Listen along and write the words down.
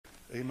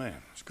Amen.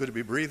 It's good to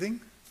be breathing.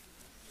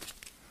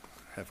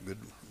 Have a good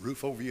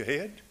roof over your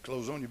head,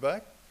 clothes on your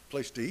back,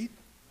 place to eat.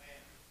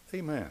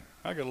 Amen.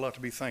 I got a lot to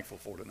be thankful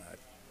for tonight.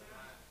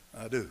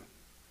 I do.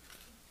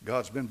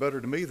 God's been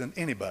better to me than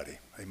anybody.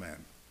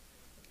 Amen.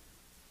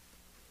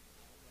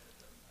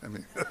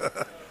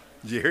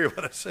 Did you hear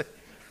what I said?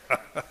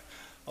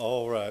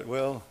 All right.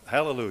 Well,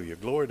 hallelujah.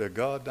 Glory to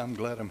God. I'm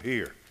glad I'm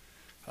here.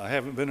 I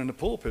haven't been in the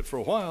pulpit for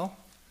a while.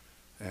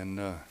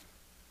 And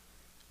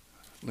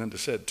Linda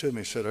said to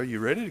me, "Are you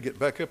ready to get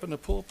back up in the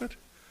pulpit?"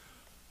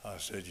 I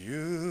said,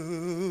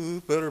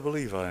 "You better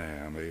believe I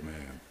am."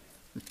 Amen.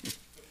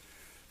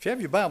 If you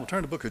have your Bible,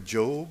 turn to the book of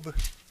Job.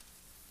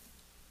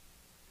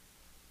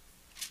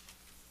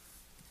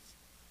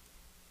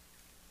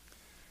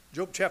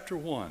 Job chapter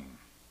 1.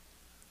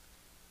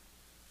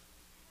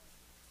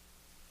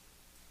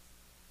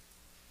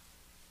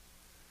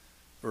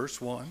 Verse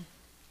 1.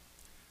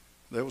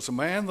 There was a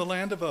man in the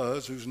land of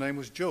Uz whose name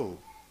was Job.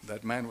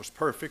 That man was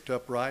perfect,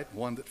 upright,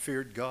 one that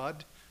feared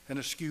God and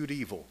eschewed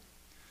evil.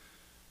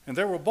 And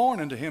there were born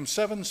unto him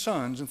 7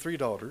 sons and 3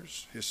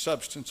 daughters. His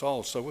substance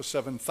also was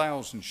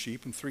 7,000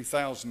 sheep and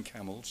 3,000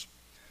 camels,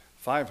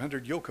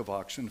 500 yoke of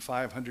oxen,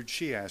 500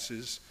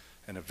 she-asses,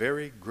 and a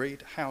very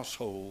great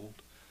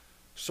household,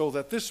 so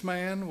that this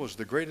man was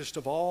the greatest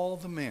of all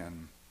the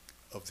men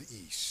of the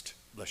east.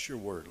 Bless your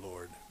word,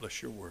 Lord.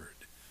 Bless your word.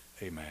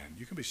 Amen.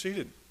 You can be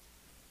seated.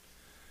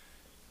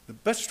 The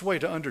best way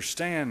to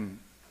understand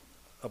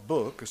a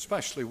book,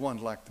 especially one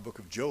like the book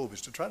of Job,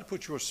 is to try to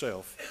put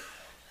yourself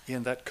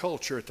in that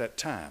culture at that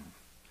time.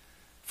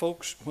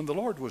 Folks, when the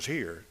Lord was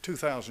here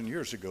 2,000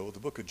 years ago, the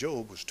book of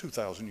Job was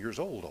 2,000 years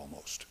old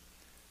almost.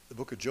 The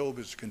book of Job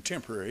is a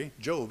contemporary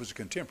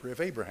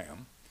of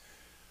Abraham,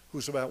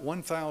 who's about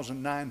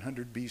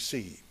 1,900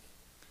 BC.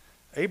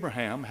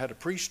 Abraham had a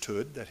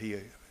priesthood that he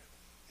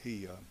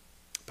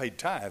paid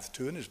tithe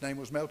to, and his name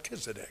was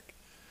Melchizedek.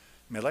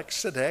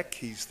 Melchizedek,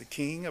 he's the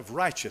king of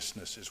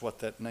righteousness, is what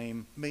that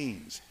name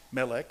means.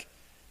 Melech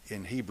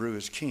in Hebrew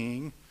is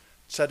king.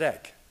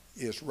 Tzedek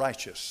is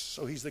righteous.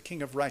 So he's the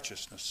king of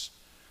righteousness.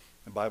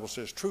 The Bible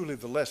says, truly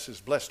the less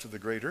is blessed of the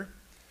greater.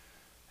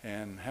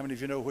 And how many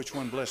of you know which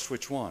one blessed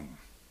which one?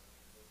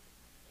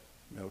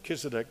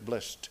 Melchizedek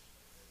blessed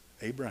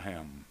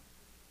Abraham.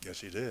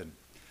 Yes, he did.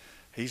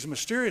 He's a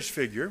mysterious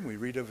figure. We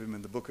read of him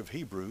in the book of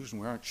Hebrews, and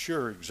we aren't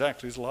sure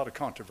exactly. There's a lot of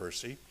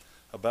controversy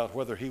about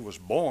whether he was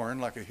born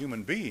like a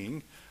human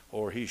being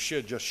or he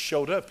should just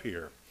showed up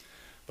here.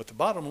 But the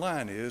bottom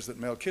line is that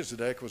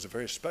Melchizedek was a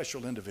very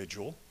special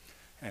individual,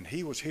 and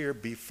he was here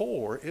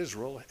before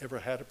Israel ever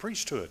had a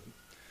priesthood.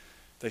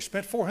 They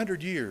spent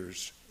 400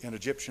 years in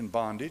Egyptian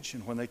bondage,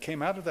 and when they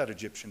came out of that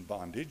Egyptian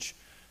bondage,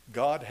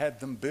 God had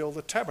them build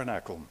the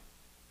tabernacle.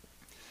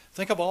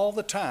 Think of all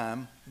the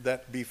time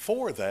that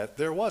before that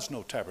there was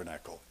no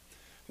tabernacle.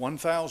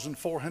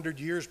 1,400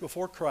 years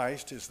before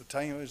Christ is the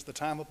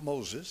time of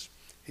Moses.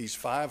 He's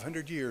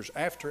 500 years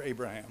after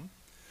Abraham,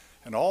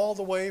 and all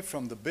the way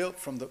from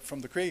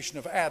the creation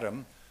of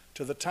Adam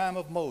to the time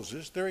of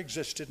Moses, there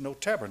existed no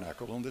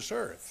tabernacle on this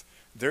earth.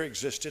 There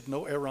existed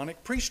no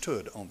Aaronic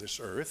priesthood on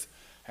this earth,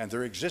 and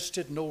there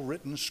existed no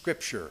written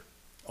scripture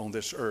on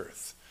this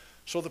earth.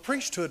 So the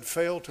priesthood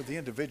fell to the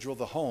individual of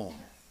the home,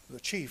 the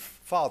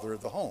chief father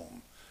of the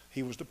home.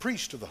 He was the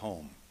priest of the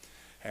home,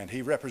 and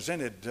he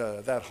represented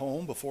that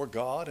home before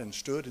God and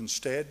stood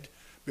instead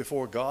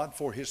before God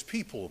for his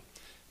people.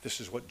 This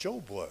is what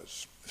Job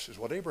was. This is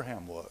what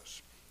Abraham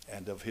was,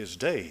 and of his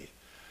day.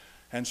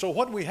 And so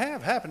what we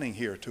have happening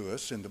here to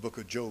us in the book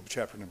of Job,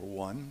 chapter number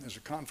 1, is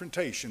a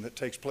confrontation that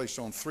takes place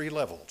on 3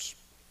 levels.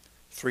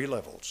 3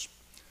 levels.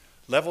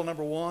 Level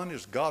number 1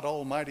 is God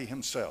Almighty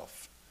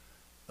himself.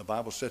 The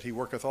Bible said he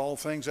worketh all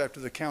things after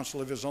the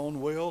counsel of his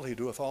own will. He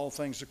doeth all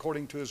things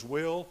according to his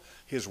will.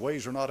 His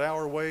ways are not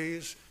our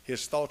ways.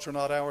 His thoughts are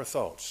not our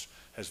thoughts.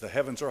 As the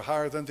heavens are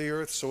higher than the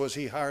earth, so is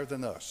he higher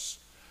than us.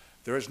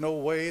 There is no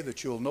way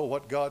that you'll know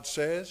what God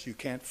says. You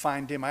can't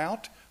find him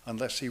out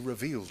unless he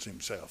reveals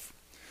himself.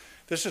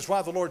 This is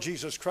why the Lord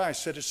Jesus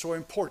Christ said it's so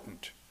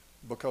important,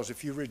 because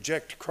if you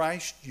reject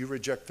Christ, you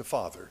reject the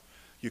Father.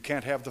 You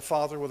can't have the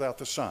Father without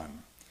the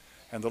Son.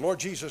 And the Lord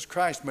Jesus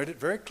Christ made it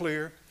very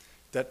clear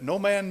that no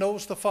man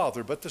knows the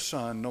Father but the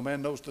Son, no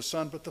man knows the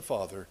Son but the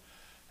Father,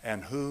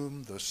 and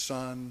whom the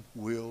Son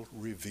will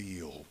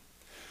reveal.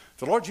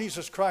 The Lord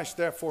Jesus Christ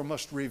therefore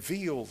must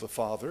reveal the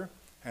Father,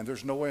 and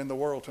there's no way in the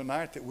world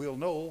tonight that we'll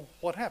know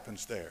what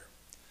happens there.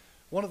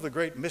 One of the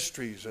great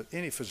mysteries that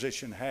any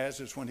physician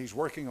has is when he's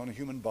working on a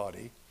human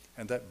body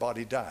and that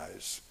body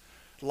dies.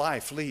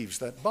 Life leaves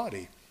that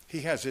body.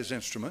 He has his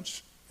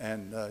instruments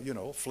and,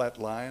 flat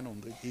line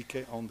on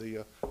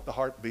the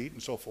heartbeat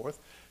and so forth.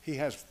 He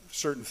has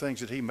certain things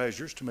that he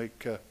measures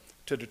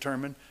to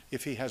determine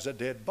if he has a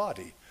dead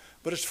body.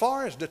 But as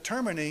far as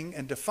determining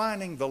and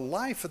defining the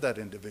life of that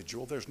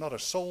individual, there's not a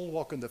soul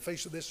walking the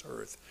face of this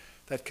earth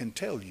that can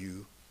tell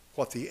you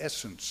what the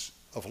essence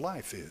of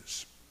life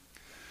is.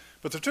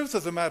 But the truth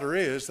of the matter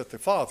is that the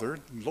Father,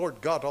 Lord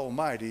God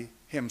Almighty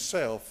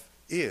himself,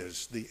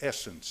 is the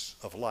essence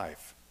of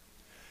life.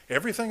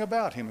 Everything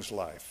about him is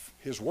life.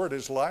 His word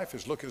is life.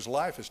 His look is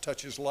life. His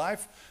touch is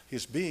life.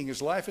 His being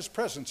is life. His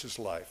presence is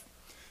life.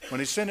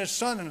 When he sent his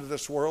son into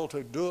this world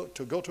to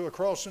go to a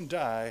cross and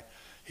die,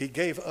 he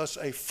gave us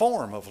a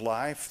form of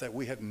life that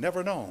we had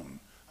never known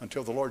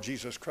until the Lord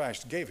Jesus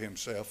Christ gave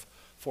himself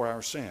for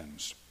our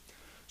sins.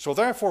 So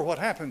therefore what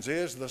happens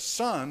is the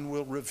Son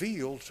will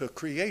reveal to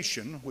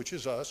creation, which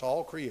is us,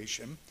 all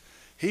creation,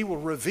 he will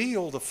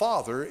reveal the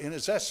Father in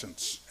his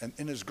essence and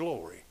in his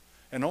glory.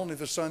 And only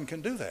the Son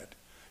can do that.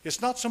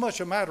 It's not so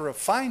much a matter of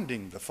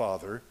finding the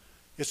Father,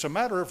 it's a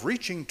matter of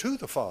reaching to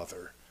the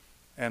Father.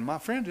 And my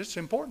friend, it's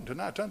important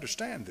tonight to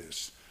understand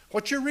this.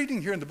 What you're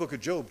reading here in the book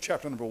of Job,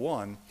 chapter number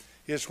 1,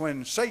 is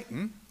when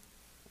Satan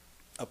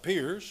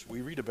appears.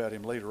 We read about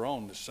him later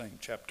on in this same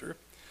chapter.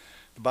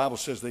 The Bible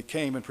says they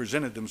came and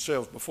presented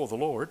themselves before the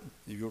Lord.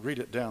 You'll read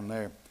it down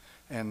there.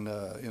 And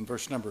in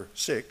verse number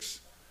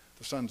 6,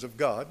 the sons of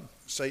God,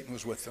 Satan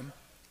was with them.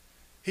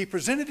 He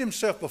presented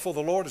himself before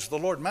the Lord as the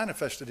Lord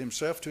manifested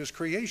himself to his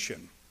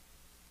creation.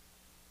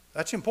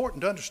 That's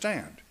important to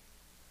understand.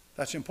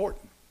 That's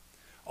important.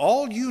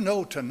 All you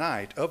know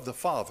tonight of the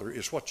Father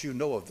is what you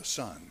know of the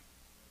Son.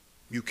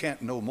 You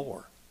can't know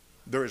more.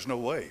 There is no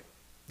way.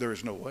 There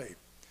is no way.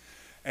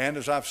 And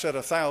as I've said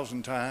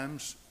 1,000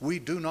 times, we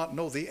do not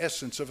know the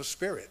essence of a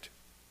spirit.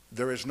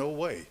 There is no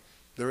way.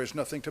 There is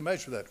nothing to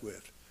measure that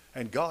with.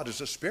 And God is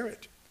a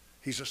spirit.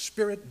 He's a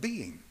spirit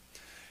being.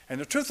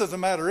 And the truth of the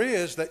matter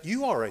is that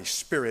you are a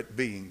spirit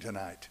being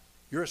tonight.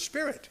 You're a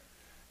spirit.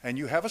 And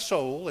you have a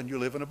soul and you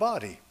live in a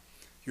body.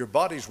 Your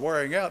body's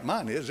wearing out.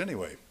 Mine is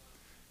anyway.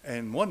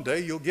 And one day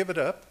you'll give it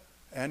up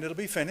and it'll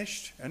be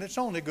finished. And it's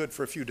only good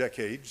for a few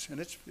decades. And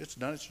it's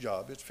done its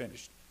job. It's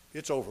finished.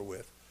 It's over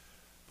with.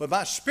 But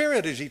my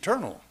spirit is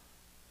eternal.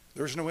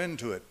 There's no end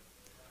to it.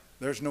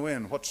 There's no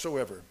end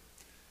whatsoever.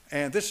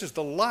 And this is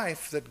the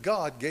life that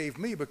God gave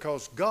me,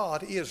 because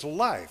God is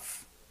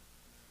life.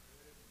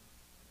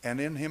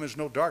 And in him is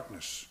no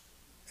darkness.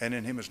 And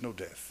in him is no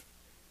death.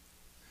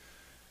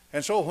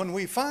 And so when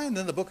we find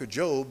in the book of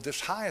Job this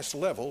highest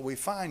level, we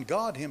find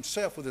God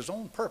himself with his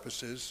own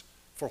purposes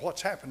for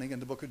what's happening in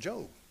the book of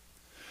Job.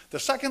 The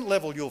second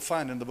level you'll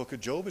find in the book of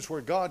Job is where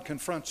God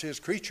confronts his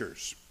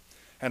creatures.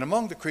 And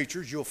among the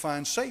creatures, you'll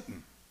find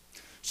Satan.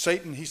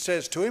 Satan, he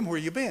says to him, where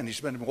you been?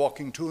 He's been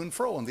walking to and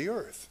fro on the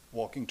earth,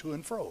 walking to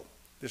and fro.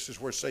 This is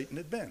where Satan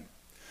had been.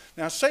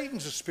 Now,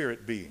 Satan's a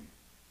spirit being.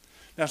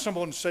 Now,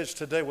 someone says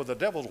today, well, the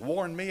devil's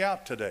worn me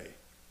out today.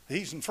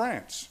 He's in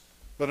France.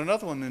 But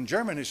another one in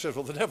Germany says,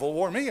 well, the devil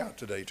wore me out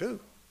today, too.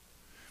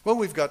 Well,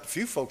 we've got a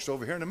few folks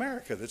over here in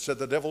America that said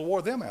the devil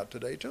wore them out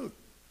today, too.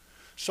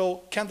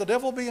 So, can the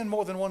devil be in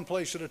more than one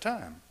place at a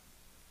time?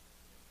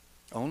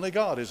 Only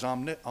God is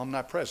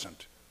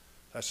omnipresent.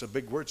 That's a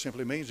big word.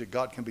 Simply means that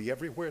God can be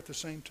everywhere at the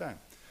same time.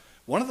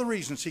 One of the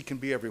reasons he can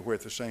be everywhere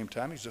at the same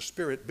time, he's a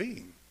spirit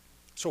being.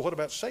 So what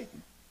about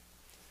Satan?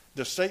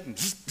 Does Satan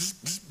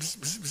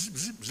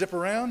zip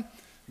around,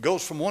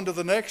 goes from one to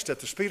the next at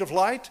the speed of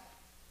light?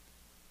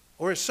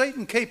 Or is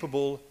Satan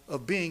capable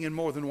of being in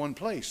more than one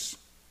place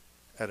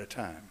at a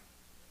time?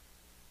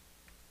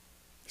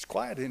 It's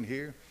quiet in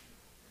here,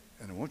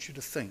 and I want you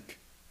to think,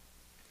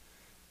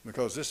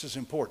 because this is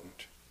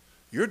important.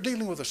 You're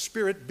dealing with a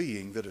spirit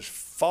being that is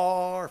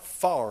far,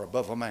 far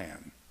above a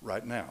man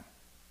right now.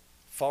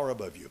 Far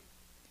above you.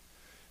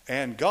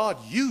 And God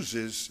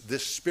uses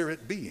this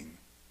spirit being.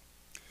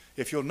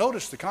 If you'll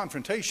notice, the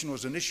confrontation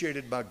was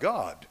initiated by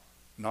God,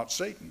 not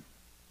Satan.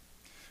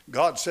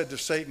 God said to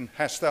Satan,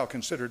 hast thou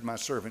considered my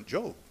servant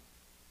Job?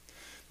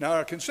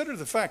 Now, consider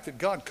the fact that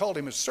God called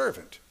him his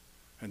servant.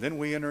 And then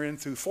we enter in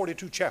through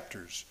 42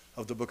 chapters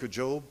of the book of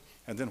Job.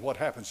 And then what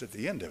happens at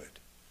the end of it?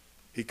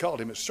 He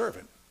called him his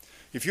servant.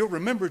 If you'll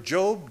remember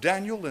Job,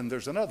 Daniel, and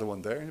there's another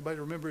one there. Anybody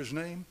remember his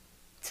name?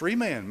 3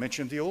 men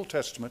mentioned in the Old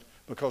Testament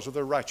because of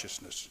their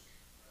righteousness.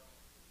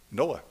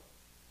 Noah,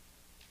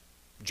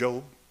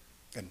 Job,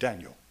 and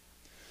Daniel.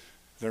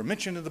 They're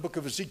mentioned in the book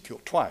of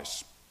Ezekiel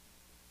twice.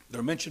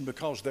 They're mentioned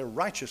because their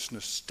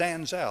righteousness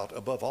stands out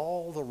above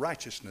all the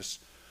righteousness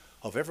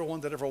of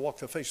everyone that ever walked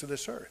the face of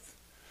this earth.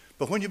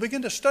 But when you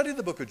begin to study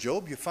the book of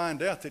Job, you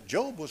find out that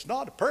Job was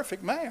not a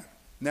perfect man.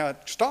 Now, it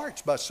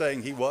starts by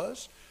saying he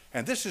was.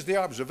 And this is the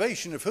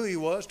observation of who he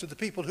was to the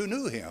people who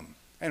knew him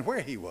and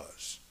where he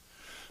was.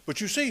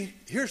 But you see,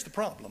 here's the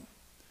problem.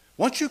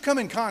 Once you come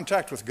in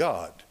contact with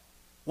God,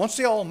 once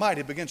the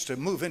Almighty begins to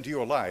move into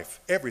your life,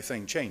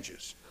 everything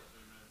changes.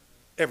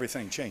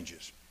 Everything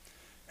changes.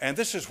 And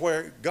this is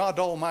where God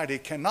Almighty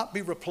cannot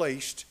be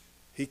replaced.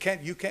 You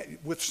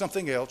can't with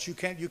something else. You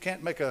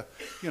can't make a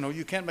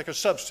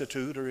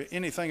substitute or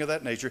anything of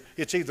that nature.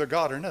 It's either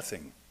God or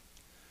nothing.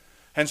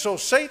 And so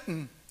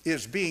Satan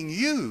is being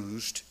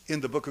used in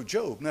the book of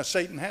Job. Now,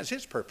 Satan has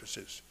his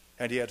purposes,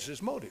 and he has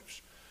his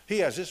motives. He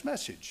has his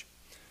message.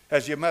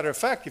 As a matter of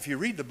fact, if you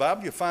read the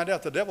Bible, you find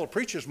out the devil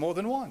preaches more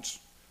than once.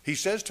 He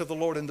says to the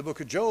Lord in the book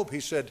of Job,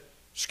 he said,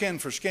 skin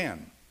for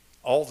skin.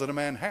 All that a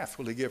man hath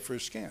will he give for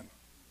his skin.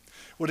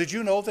 Well, did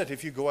you know that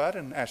if you go out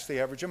and ask the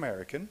average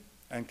American,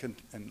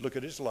 and look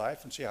at his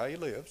life and see how he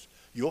lives,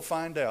 you'll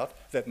find out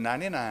that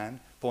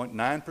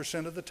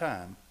 99.9% of the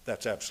time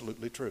that's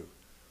absolutely true.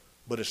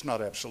 But it's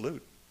not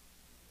absolute.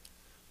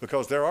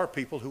 Because there are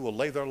people who will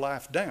lay their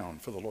life down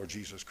for the Lord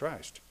Jesus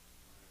Christ.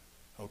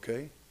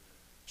 Okay?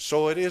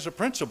 So it is a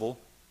principle,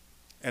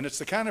 and it's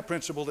the kind of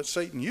principle that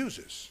Satan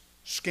uses.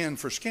 Skin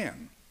for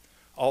skin.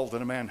 All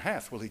that a man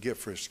hath will he give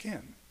for his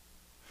skin.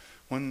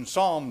 When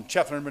Psalm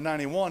chapter number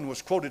 91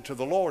 was quoted to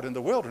the Lord in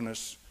the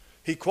wilderness,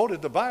 he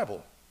quoted the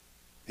Bible.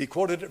 He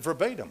quoted it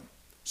verbatim.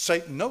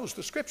 Satan knows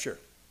the Scripture.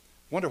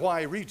 Wonder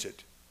why he reads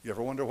it. You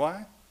ever wonder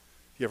why?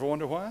 You ever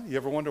wonder why? You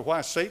ever wonder why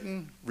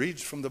Satan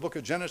reads from the book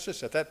of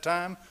Genesis at that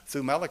time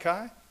through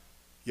Malachi?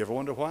 You ever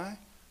wonder why?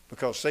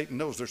 Because Satan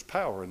knows there's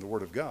power in the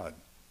Word of God.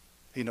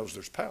 He knows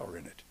there's power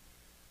in it.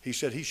 He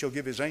said, he shall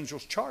give his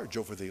angels charge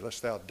over thee,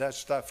 lest thou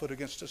dash thy foot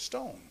against a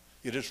stone.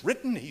 It is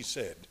written, he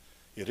said.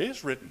 It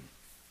is written.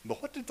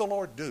 But what did the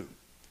Lord do?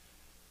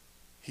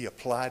 He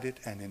applied it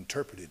and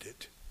interpreted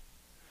it.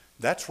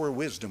 That's where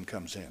wisdom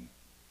comes in.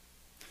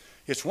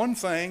 It's one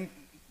thing,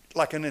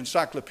 like an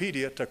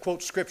encyclopedia, to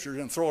quote Scripture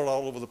and throw it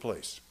all over the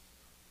place.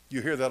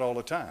 You hear that all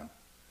the time.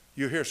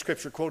 You hear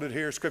Scripture quoted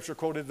here, Scripture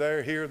quoted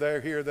there, here,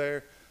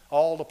 there.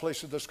 All the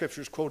places the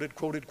Scripture's quoted.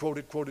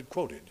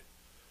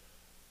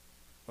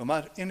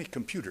 Well, any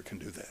computer can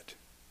do that.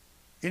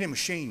 Any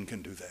machine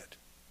can do that.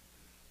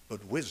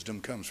 But wisdom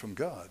comes from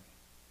God.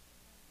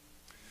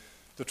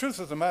 The truth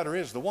of the matter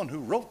is, the one who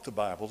wrote the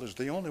Bible is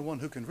the only one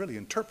who can really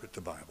interpret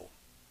the Bible.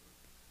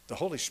 The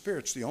Holy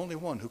Spirit's the only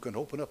one who can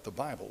open up the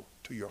Bible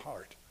to your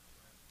heart.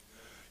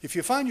 If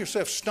you find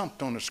yourself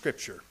stumped on a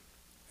Scripture,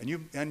 and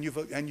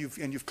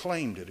you've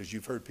claimed it, as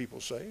you've heard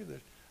people say,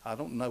 that I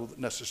don't know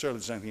necessarily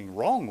there's anything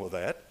wrong with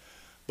that,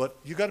 but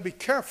you got to be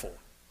careful.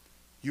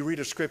 You read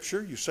a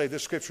Scripture, you say,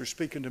 this Scripture is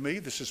speaking to me,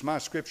 this is my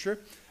Scripture,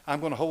 I'm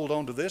going to hold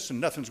on to this, and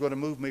nothing's going to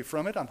move me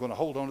from it, I'm going to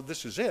hold on to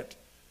this is it.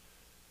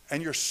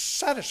 And you're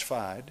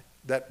satisfied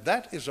that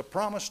that is a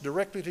promise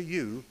directly to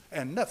you,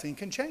 and nothing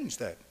can change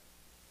that.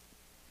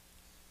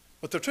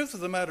 But the truth of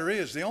the matter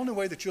is, the only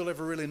way that you'll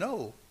ever really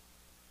know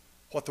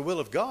what the will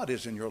of God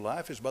is in your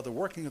life is by the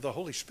working of the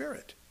Holy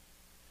Spirit.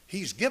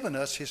 He's given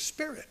us His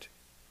Spirit.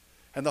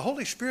 And the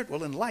Holy Spirit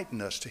will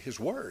enlighten us to His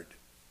Word.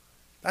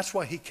 That's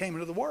why He came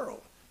into the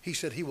world. He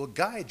said He will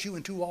guide you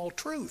into all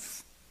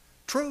truth.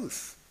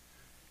 Truth.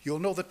 You'll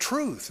know the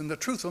truth, and the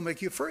truth will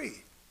make you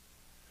free.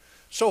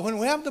 So when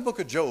we have the book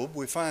of Job,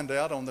 we find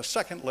out on the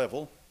second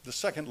level,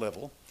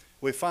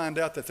 we find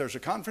out that there's a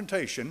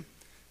confrontation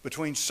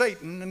between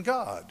Satan and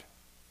God.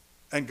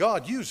 And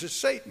God uses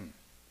Satan,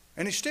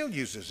 and He still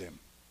uses him.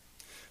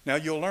 Now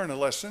you'll learn a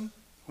lesson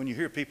when you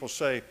hear people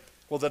say,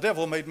 well, the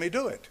devil made me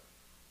do it.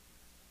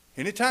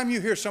 Anytime you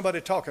hear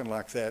somebody talking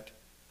like that,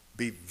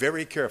 be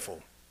very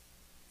careful.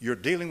 You're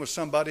dealing with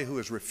somebody who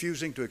is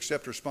refusing to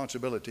accept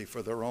responsibility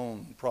for their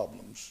own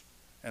problems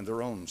and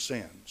their own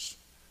sins.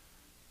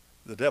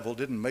 The devil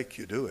didn't make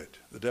you do it.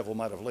 The devil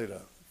might have laid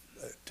a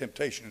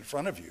temptation in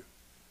front of you.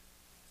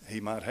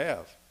 He might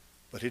have,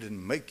 but he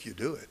didn't make you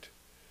do it.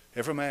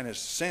 Every man has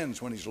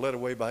sins when he's led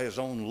away by his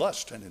own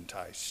lust and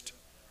enticed.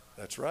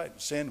 That's right.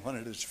 Sin, when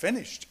it is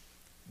finished,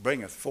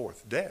 bringeth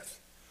forth death.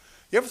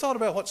 You ever thought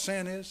about what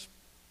sin is?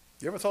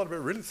 You ever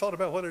really thought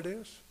about what it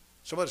is?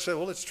 Somebody said,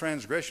 well, it's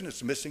transgression,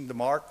 it's missing the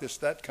mark, this,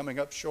 that, coming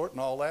up short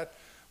and all that.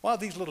 Well,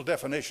 these little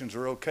definitions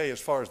are okay as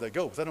far as they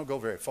go, but they don't go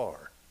very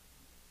far.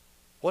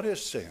 What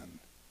is sin?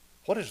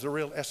 What is the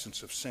real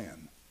essence of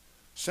sin?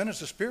 Sin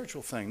is a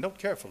spiritual thing. Note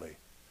carefully.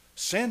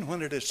 Sin,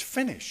 when it is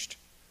finished,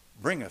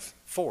 bringeth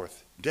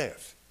forth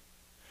death.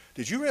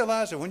 Did you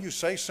realize that when you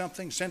say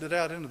something, send it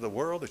out into the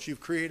world, that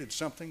you've created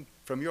something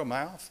from your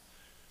mouth?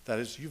 That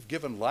is, you've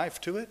given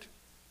life to it,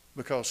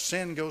 because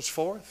sin goes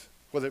forth,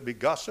 whether it be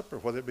gossip or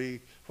whether it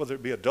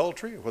be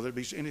adultery or whether it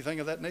be anything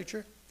of that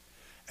nature.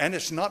 And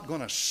it's not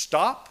going to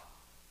stop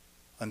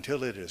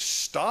until it is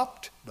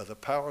stopped by the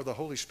power of the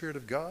Holy Spirit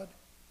of God,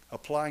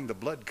 applying the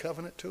blood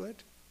covenant to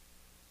it.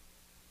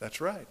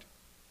 That's right.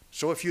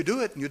 So if you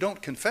do it and you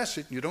don't confess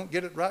it and you don't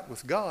get it right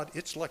with God,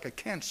 it's like a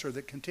cancer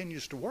that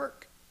continues to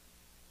work.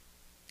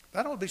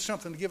 That ought to be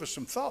something to give us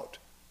some thought.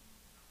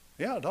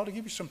 Yeah, it ought to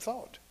give you some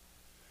thought.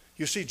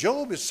 You see,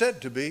 Job is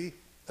said to be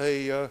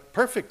a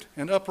perfect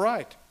and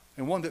upright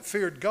and one that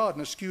feared God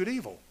and eschewed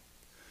evil.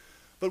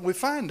 But we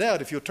find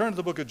out, if you'll turn to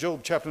the book of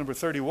Job, chapter number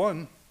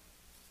 31,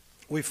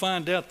 we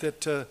find out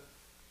that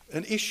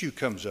an issue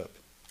comes up.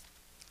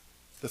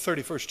 The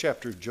 31st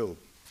chapter of Job.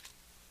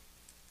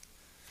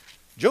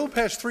 Job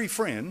has 3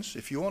 friends,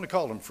 if you want to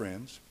call them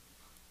friends,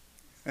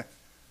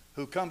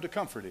 who come to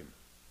comfort him.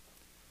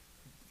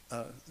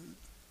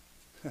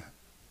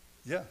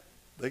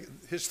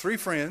 His 3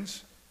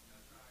 friends,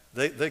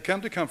 they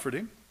come to comfort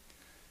him.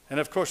 And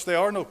of course they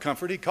are no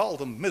comfort. He called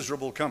them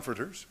miserable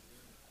comforters.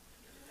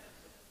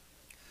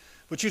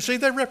 But you see,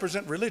 they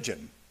represent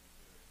religion.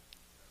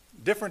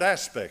 Different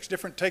aspects,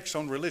 different takes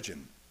on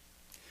religion.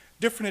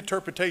 Different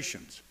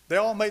interpretations. They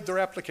all made their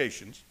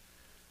applications.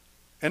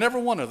 And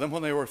every one of them,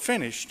 when they were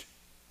finished,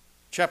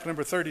 chapter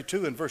number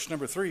 32 and verse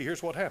number 3,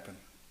 here's what happened.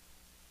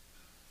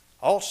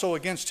 Also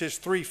against his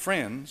 3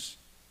 friends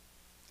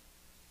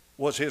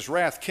was his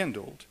wrath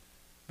kindled,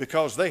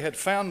 because they had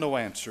found no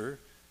answer,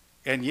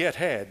 and yet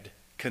had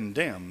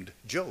condemned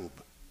Job.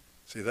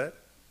 See that?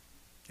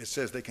 It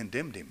says they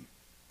condemned him.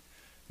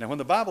 Now, when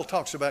the Bible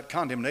talks about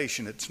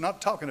condemnation, it's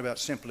not talking about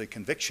simply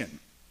conviction.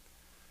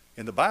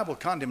 In the Bible,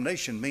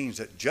 condemnation means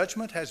that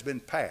judgment has been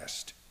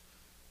passed,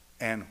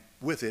 and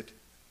with it,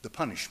 the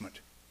punishment.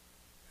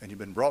 And you've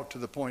been brought to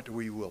the point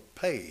where you will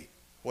pay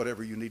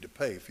whatever you need to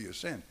pay for your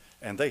sin.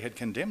 And they had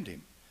condemned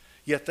him.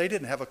 Yet they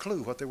didn't have a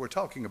clue what they were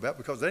talking about,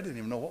 because they didn't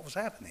even know what was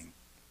happening.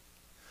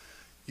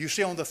 You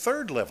see, on the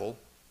third level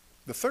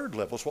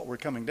is what we're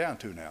coming down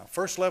to now.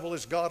 First level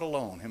is God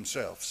alone,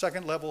 himself.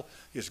 Second level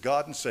is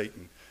God and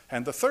Satan.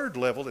 And the third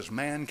level is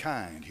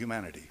mankind,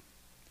 humanity.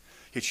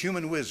 It's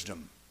human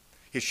wisdom.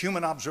 It's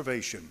human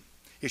observation.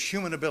 It's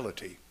human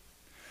ability.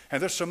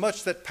 And there's so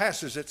much that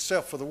passes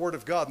itself for the Word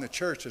of God in the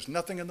church. There's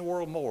nothing in the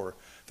world more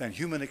than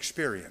human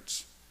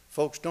experience.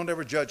 Folks, don't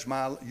ever judge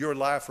your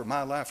life or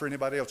my life or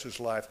anybody else's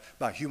life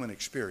by human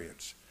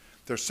experience.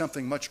 There's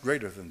something much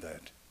greater than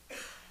that.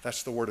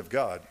 That's the Word of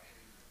God.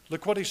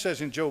 Look what he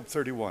says in Job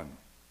 31.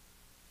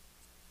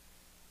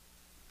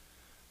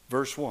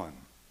 Verse 1.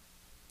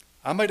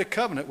 I made a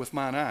covenant with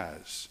mine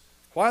eyes.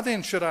 Why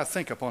then should I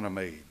think upon a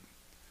maid?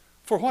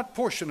 For what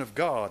portion of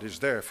God is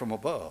there from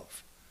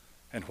above?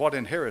 And what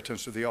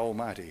inheritance of the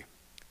Almighty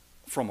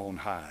from on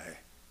high?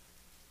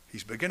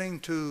 He's beginning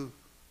to,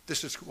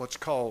 this is what's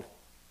called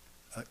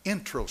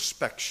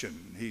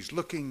introspection. He's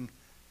looking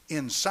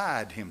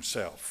inside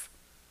himself.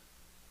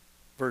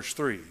 Verse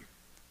 3.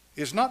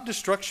 Is not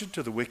destruction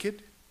to the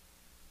wicked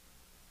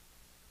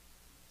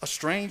a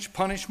strange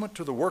punishment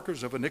to the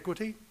workers of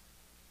iniquity?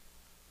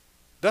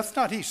 Doth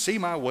not he see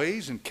my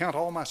ways and count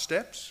all my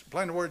steps? In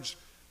plain words,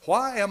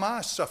 why am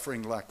I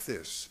suffering like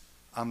this?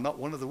 I'm not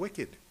one of the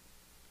wicked.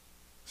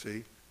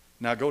 See?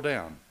 Now go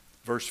down.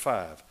 Verse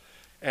 5.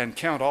 And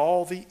count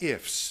all the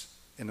ifs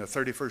in the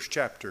 31st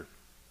chapter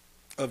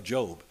of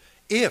Job.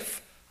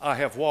 If I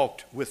have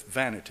walked with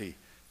vanity.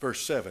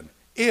 Verse 7.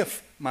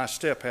 If my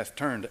step hath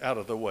turned out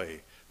of the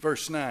way.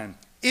 Verse 9.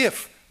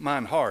 If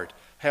mine heart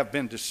have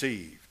been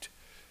deceived.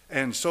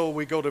 And so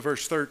we go to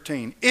verse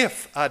 13.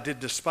 If I did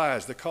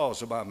despise the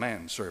cause of my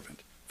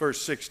manservant.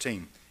 Verse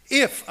 16.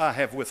 If I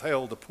have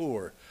withheld the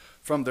poor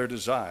from their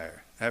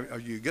desire. Are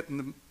you getting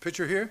the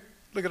picture here?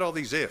 Look at all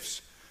these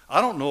ifs.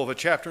 I don't know of a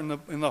chapter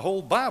in the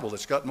whole Bible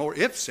that's got more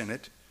ifs in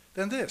it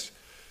than this.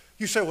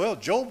 You say, well,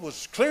 Job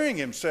was clearing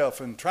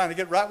himself and trying to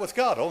get right with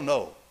God. Oh,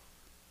 no.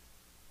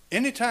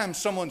 Anytime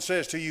someone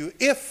says to you,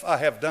 if I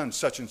have done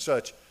such and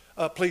such,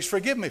 please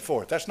forgive me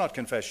for it. That's not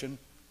confession.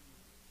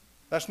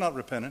 That's not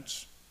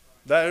repentance.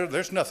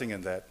 There's nothing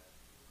in that.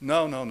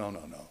 No.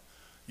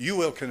 You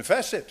will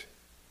confess it.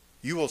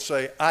 You will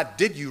say, I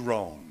did you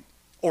wrong,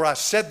 or I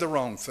said the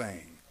wrong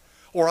thing,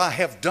 or I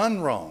have done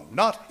wrong,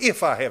 not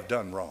if I have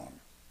done wrong,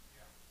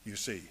 you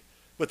see.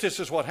 But this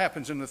is what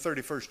happens in the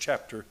 31st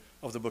chapter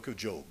of the book of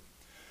Job.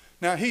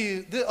 Now,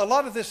 a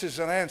lot of this is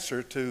an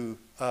answer to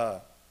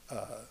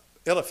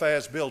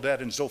Eliphaz,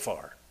 Bildad, and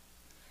Zophar.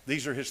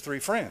 These are his 3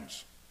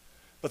 friends.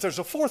 But there's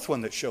a 4th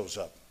one that shows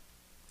up.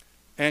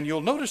 And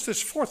you'll notice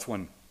this 4th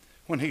one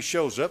when he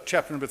shows up,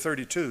 chapter number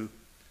 32.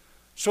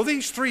 So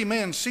these 3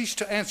 men ceased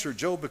to answer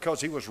Job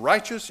because he was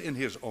righteous in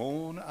his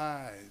own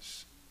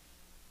eyes.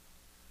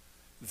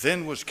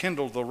 Then was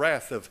kindled the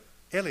wrath of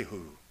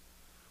Elihu,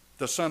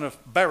 the son of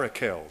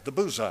Barachel, the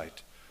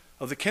Buzite,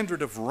 of the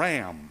kindred of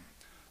Ram.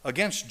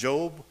 Against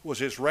Job was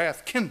his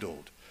wrath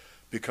kindled,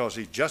 because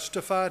he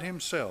justified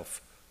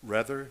himself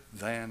rather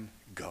than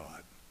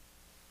God.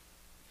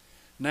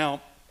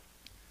 Now,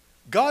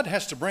 God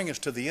has to bring us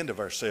to the end of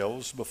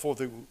ourselves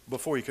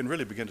before he can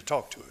really begin to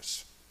talk to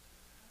us.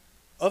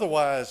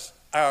 Otherwise,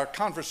 our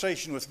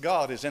conversation with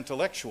God is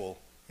intellectual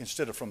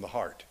instead of from the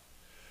heart.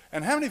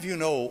 And how many of you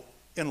know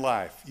in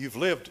life, you've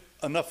lived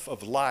enough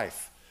of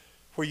life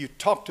where you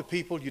talk to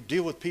people, you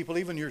deal with people,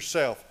 even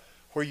yourself,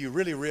 where you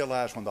really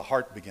realize when the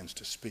heart begins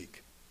to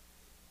speak?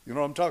 You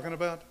know what I'm talking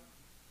about?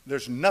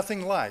 There's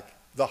nothing like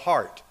the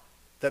heart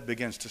that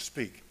begins to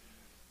speak.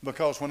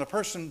 Because when a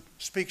person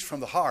speaks from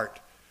the heart,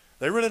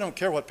 they really don't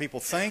care what people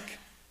think.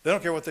 They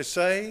don't care what they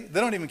say. They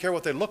don't even care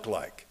what they look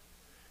like.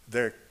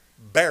 They're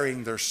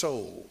bearing their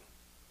soul.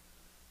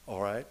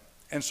 All right?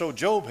 And so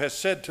Job has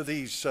said to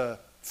these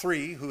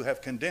 3 who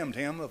have condemned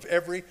him of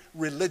every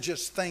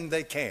religious thing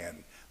they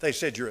can. They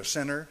said, you're a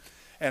sinner.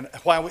 And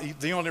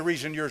the only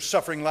reason you're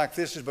suffering like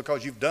this is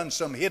because you've done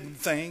some hidden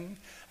thing.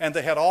 And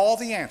they had all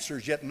the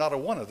answers, yet not a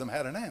one of them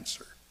had an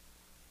answer.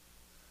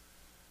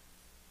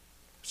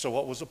 So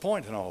what was the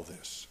point in all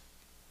this?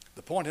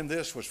 The point in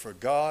this was for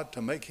God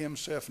to make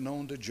himself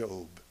known to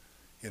Job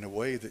in a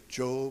way that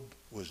Job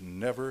was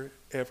never,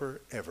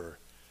 ever, ever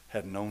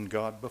had known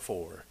God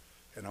before.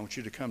 And I want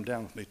you to come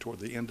down with me toward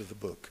the end of the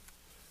book.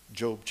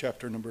 Job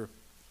chapter number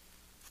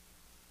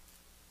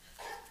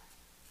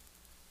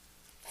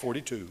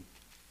 42.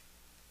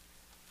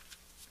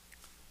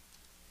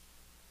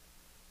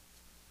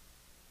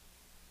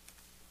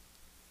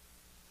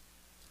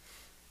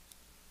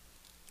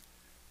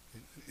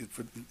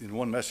 in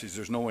one message,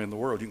 there's no way in the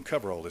world you can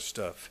cover all this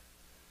stuff.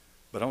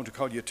 But I want to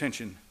call your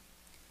attention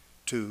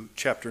to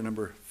chapter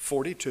number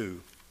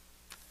 42.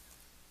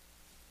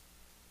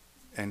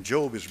 And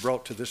Job is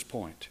brought to this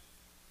point.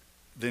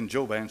 Then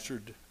Job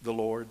answered the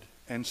Lord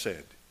and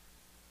said,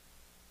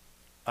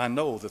 I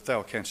know that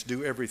thou canst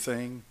do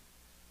everything,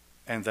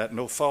 and that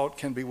no thought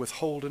can be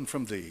withholden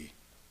from thee.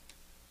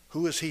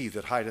 Who is he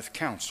that hideth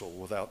counsel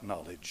without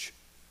knowledge?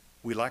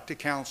 We like to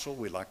counsel,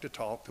 we like to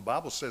talk. The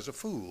Bible says a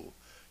fool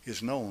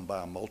is known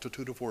by a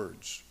multitude of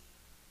words.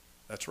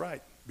 That's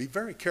right. Be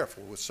very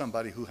careful with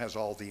somebody who has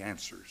all the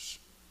answers.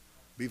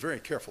 Be very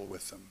careful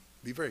with them.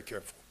 Be very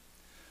careful.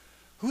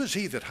 Who is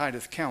he that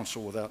hideth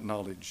counsel without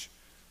knowledge?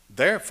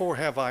 Therefore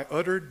have I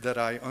uttered that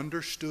I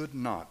understood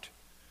not,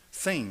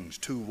 things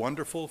too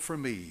wonderful for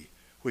me,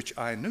 which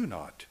I knew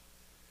not.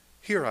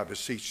 Hear, I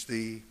beseech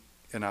thee,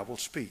 and I will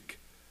speak.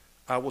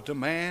 I will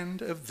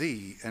demand of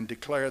thee, and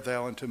declare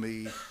thou unto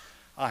me.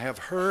 I have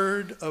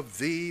heard of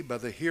thee by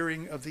the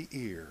hearing of the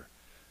ear,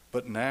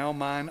 but now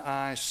mine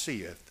eye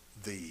seeth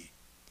thee.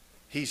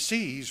 He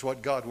sees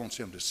what God wants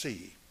him to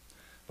see,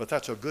 but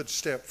that's a good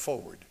step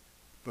forward,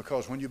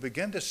 because when you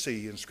begin to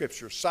see in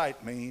Scripture,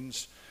 sight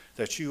means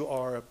that you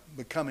are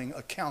becoming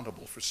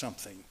accountable for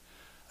something.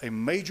 A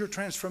major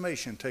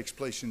transformation takes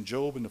place in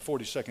Job in the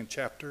 42nd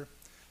chapter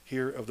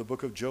here of the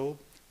book of Job.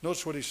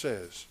 Notice what he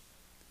says.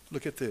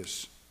 Look at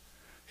this.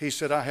 He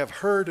said, I have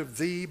heard of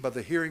thee by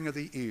the hearing of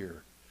the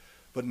ear,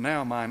 but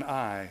now mine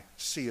eye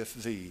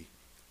seeth thee.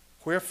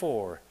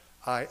 Wherefore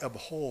I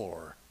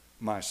abhor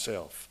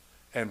myself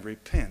and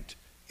repent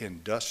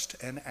in dust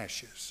and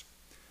ashes.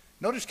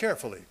 Notice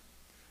carefully.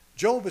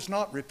 Job is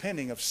not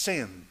repenting of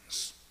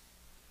sins.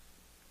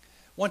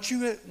 Once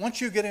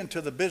you get into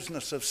the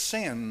business of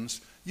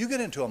sins, you get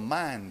into a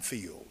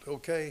minefield,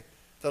 okay,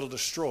 that'll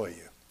destroy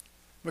you.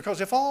 Because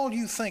if all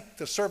you think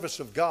the service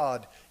of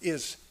God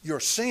is your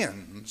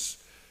sins,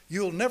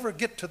 you'll never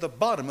get to the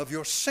bottom of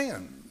your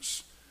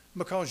sins,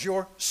 because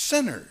you're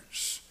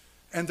sinners.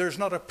 And there's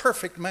not a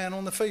perfect man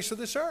on the face of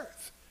this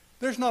earth.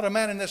 There's not a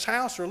man in this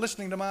house or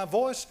listening to my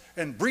voice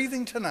and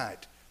breathing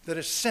tonight that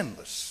is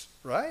sinless,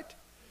 right?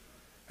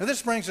 And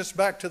this brings us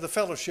back to the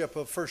fellowship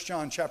of 1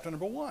 John chapter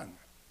number 1.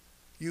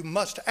 You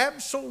must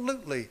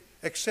absolutely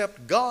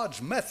accept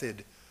God's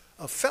method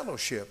of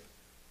fellowship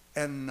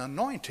and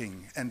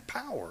anointing and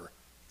power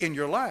in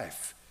your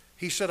life.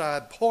 He said, I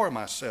abhor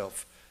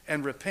myself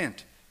and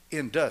repent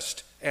in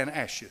dust and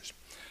ashes.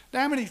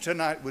 Now, how many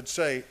tonight would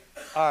say,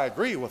 I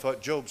agree with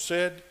what Job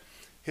said?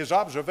 His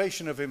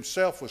observation of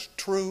himself was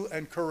true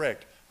and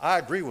correct. I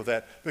agree with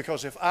that,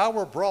 because if I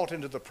were brought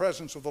into the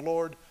presence of the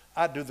Lord,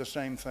 I'd do the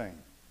same thing.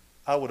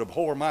 I would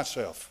abhor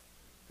myself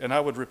and I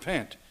would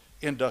repent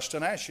in dust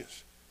and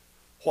ashes.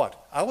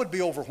 What? I would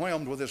be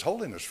overwhelmed with his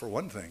holiness for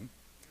one thing.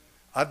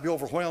 I'd be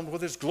overwhelmed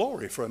with his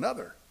glory for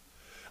another.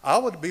 I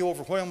would be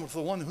overwhelmed with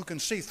the one who can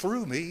see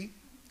through me.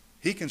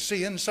 He can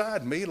see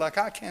inside me like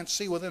I can't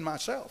see within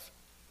myself.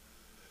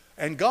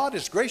 And God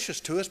is gracious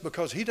to us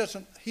because he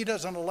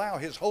doesn't allow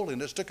his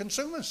holiness to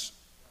consume us.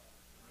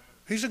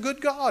 He's a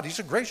good God. He's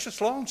a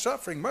gracious,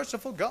 long-suffering,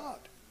 merciful God.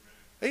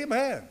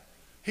 Amen.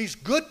 He's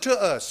good to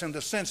us in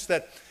the sense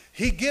that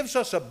he gives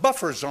us a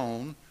buffer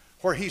zone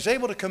where he's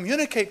able to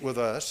communicate with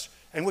us,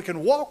 and we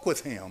can walk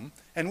with him,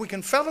 and we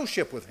can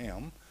fellowship with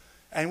him,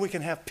 and we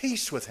can have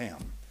peace with him.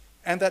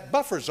 And that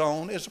buffer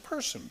zone is a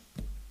person.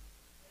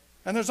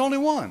 And there's only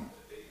one.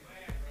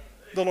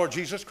 The Lord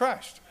Jesus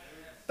Christ.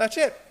 That's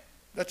it.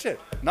 That's it.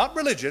 Not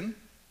religion,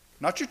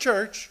 not your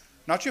church,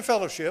 not your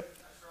fellowship,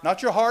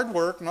 not your hard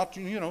work, not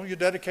your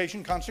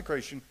dedication,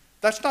 consecration.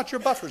 That's not your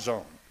buffer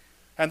zone.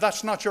 And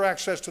that's not your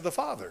access to the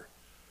Father.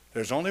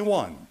 There's only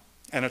one,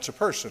 and it's a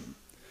person.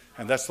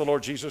 And that's the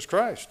Lord Jesus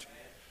Christ.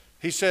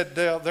 He said,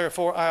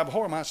 therefore, I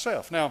abhor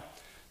myself. Now,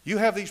 you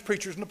have these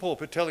preachers in the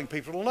pulpit telling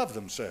people to love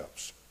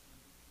themselves.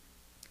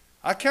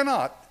 I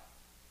cannot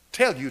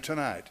tell you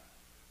tonight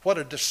what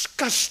a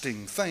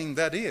disgusting thing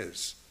that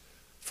is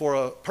for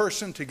a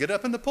person to get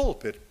up in the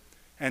pulpit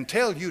and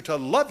tell you to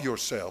love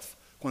yourself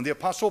when the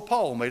Apostle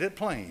Paul made it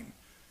plain.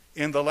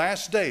 In the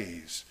last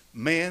days,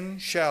 men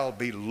shall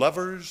be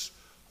lovers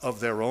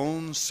of their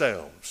own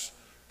selves,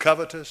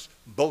 covetous,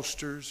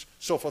 boasters,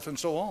 so forth and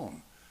so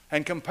on.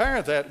 And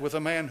compare that with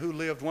a man who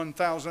lived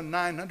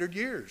 1,900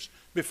 years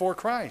before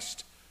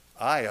Christ.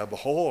 I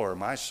abhor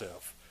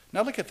myself.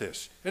 Now look at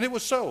this. And it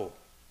was so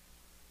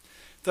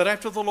that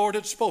after the Lord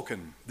had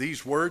spoken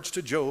these words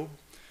to Job,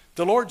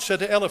 the Lord said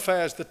to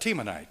Eliphaz the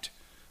Temanite,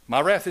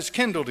 My wrath is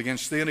kindled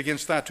against thee and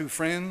against thy two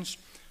friends,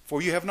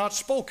 for you have not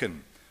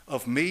spoken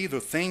of me the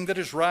thing that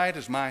is right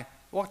as my,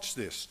 watch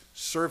this,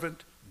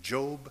 servant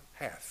Job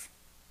hath.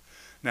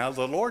 Now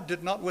the Lord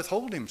did not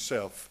withhold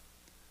himself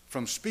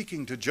from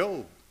speaking to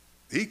Job.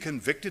 He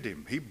convicted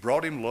him. He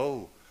brought him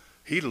low.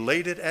 He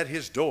laid it at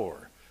his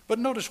door. But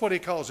notice what he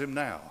calls him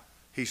now.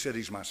 He said,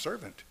 he's my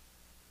servant.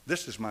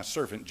 This is my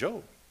servant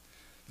Job.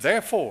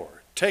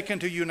 Therefore, take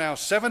unto you now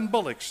 7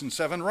 bullocks and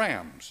 7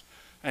 rams,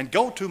 and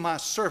go to my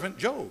servant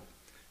Job,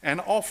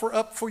 and offer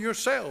up for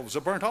yourselves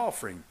a burnt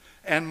offering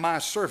And my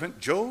servant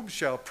Job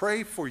shall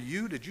pray for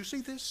you. Did you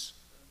see this?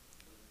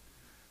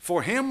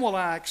 For him will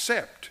I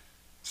accept.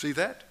 See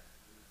that?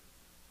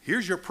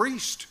 Here's your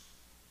priest.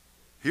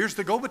 Here's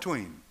the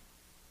go-between.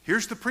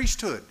 Here's the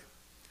priesthood.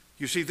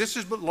 You see, this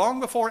is but long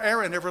before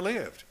Aaron ever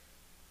lived.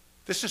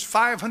 This is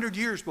 500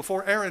 years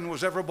before Aaron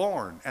was ever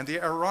born and the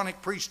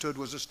Aaronic priesthood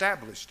was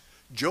established.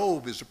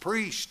 Job is a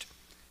priest.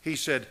 He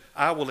said,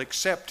 I will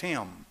accept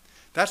him.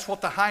 That's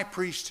what the high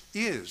priest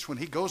is. When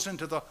he goes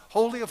into the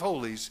Holy of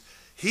Holies,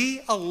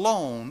 he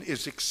alone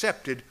is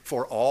accepted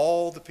for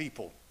all the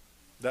people.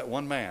 That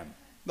one man,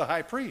 the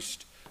high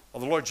priest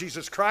of the Lord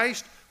Jesus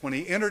Christ, when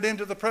he entered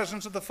into the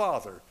presence of the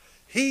Father,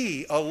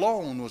 he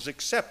alone was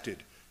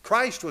accepted.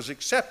 Christ was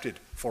accepted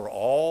for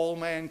all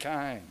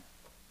mankind.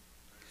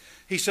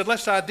 He said,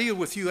 lest I deal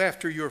with you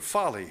after your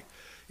folly,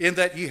 in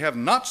that ye have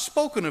not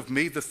spoken of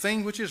me the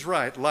thing which is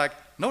right, like,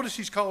 notice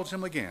he calls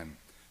him again,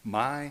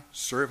 my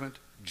servant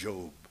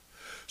Job.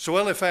 So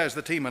Eliphaz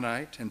the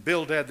Temanite, and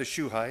Bildad the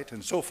Shuhite,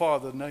 and Zophar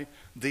the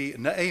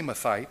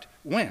Naamathite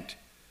went,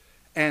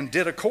 and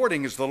did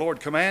according as the Lord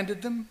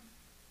commanded them,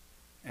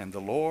 and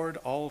the Lord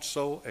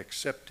also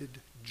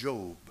accepted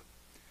Job.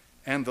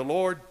 And the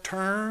Lord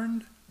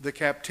turned the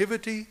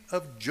captivity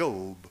of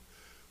Job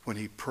when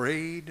he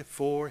prayed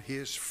for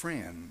his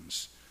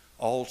friends.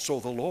 Also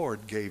the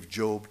Lord gave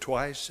Job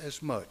twice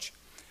as much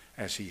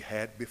as he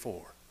had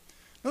before.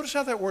 Notice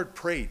how that word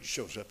prayed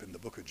shows up in the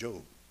book of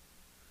Job.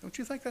 Don't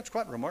you think that's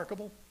quite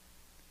remarkable?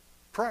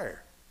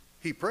 Prayer.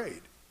 He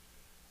prayed.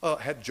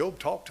 Had Job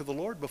talked to the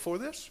Lord before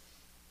this?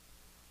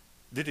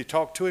 Did he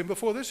talk to him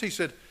before this? He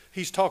said,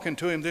 he's talking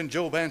to him. Then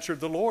Job answered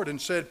the Lord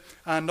and said,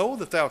 I know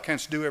that thou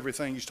canst do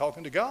everything. He's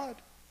talking to God.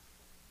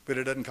 But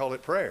it doesn't call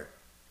it prayer.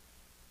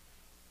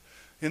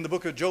 In the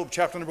book of Job,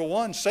 chapter number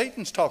 1,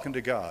 Satan's talking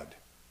to God.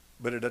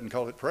 But it doesn't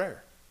call it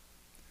prayer.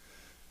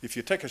 If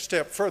you take a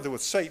step further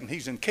with Satan,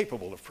 he's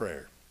incapable of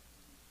prayer.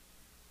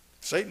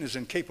 Satan is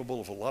incapable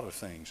of a lot of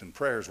things, and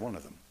prayer is one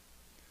of them.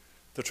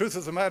 The truth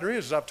of the matter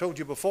is, as I've told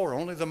you before,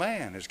 only the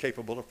man is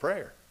capable of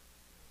prayer.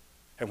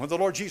 And when the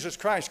Lord Jesus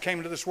Christ came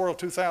into this world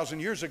 2,000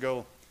 years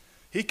ago,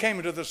 he came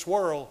into this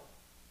world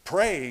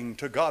praying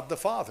to God the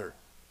Father.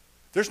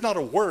 There's not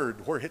a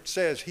word where it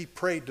says he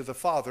prayed to the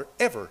Father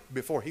ever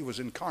before he was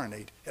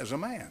incarnate as a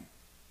man.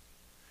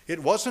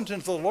 It wasn't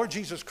until the Lord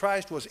Jesus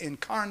Christ was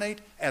incarnate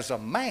as a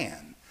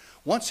man.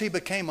 Once he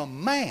became a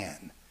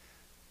man,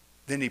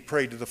 then he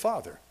prayed to the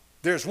Father.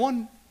 There's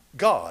one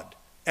God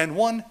and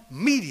one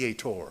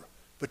mediator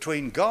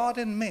between God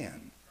and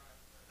men.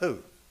 Who?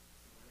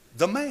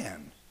 The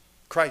man,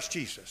 Christ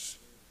Jesus.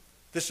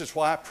 This is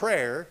why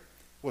prayer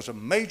was a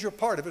major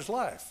part of his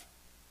life.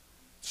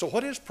 So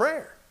what is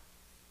prayer?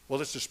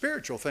 Well, it's a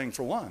spiritual thing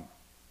for one.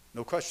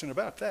 No question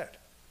about that.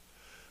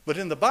 But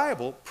in the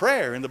Bible,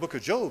 prayer in the book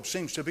of Job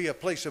seems to be a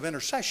place of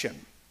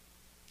intercession.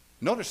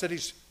 Notice that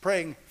he's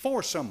praying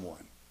for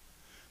someone.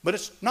 But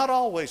it's not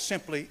always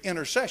simply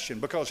intercession,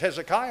 because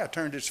Hezekiah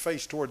turned his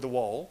face toward the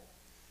wall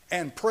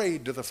and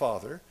prayed to the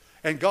Father,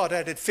 and God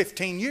added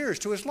 15 years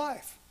to his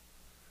life.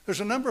 There's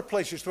a number of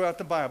places throughout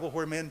the Bible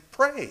where men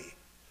pray.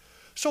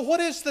 So what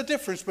is the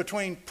difference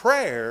between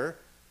prayer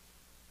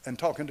and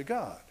talking to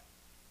God?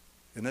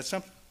 Isn't that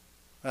something?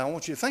 I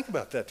want you to think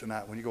about that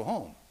tonight when you go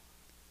home.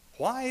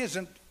 Why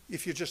isn't,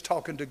 if you're just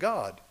talking to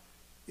God,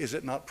 is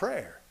it not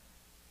prayer?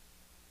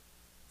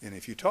 And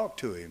if you talk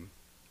to him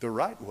the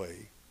right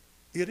way,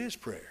 it is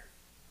prayer.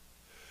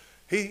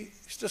 His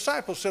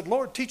disciples said,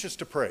 Lord, teach us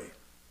to pray.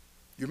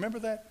 You remember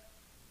that?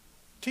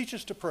 Teach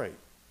us to pray.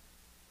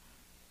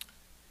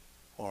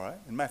 All right,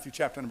 in Matthew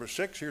chapter number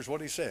 6, here's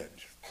what he said.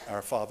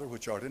 Our Father,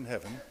 which art in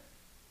heaven,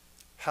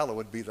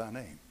 hallowed be thy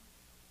name.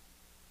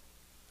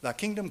 Thy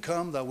kingdom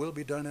come, thy will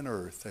be done in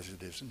earth as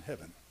it is in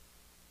heaven.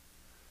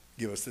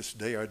 Give us this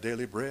day our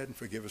daily bread, and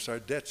forgive us our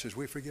debts as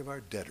we forgive our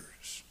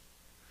debtors.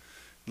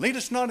 Lead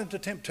us not into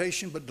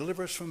temptation, but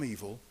deliver us from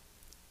evil.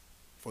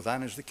 For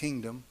thine is the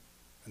kingdom,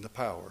 and the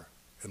power,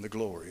 and the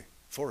glory,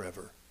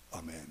 forever.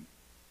 Amen.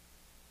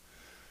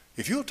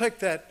 If you'll take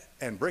that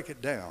and break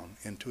it down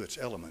into its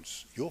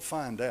elements, you'll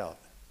find out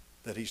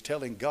that he's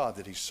telling God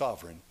that he's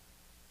sovereign.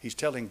 He's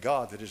telling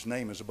God that his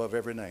name is above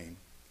every name.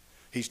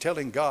 He's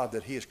telling God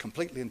that he is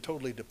completely and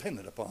totally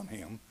dependent upon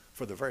him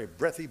for the very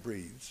breath he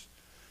breathes.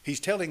 He's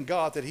telling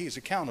God that he is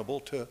accountable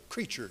to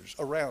creatures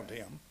around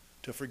him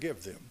to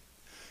forgive them.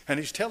 And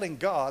he's telling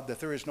God that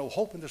there is no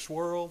hope in this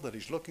world, that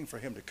he's looking for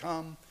him to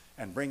come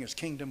and bring his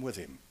kingdom with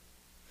him.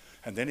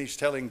 And then he's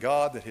telling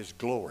God that his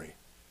glory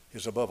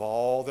is above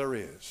all there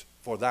is.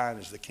 For thine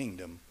is the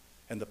kingdom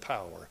and the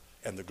power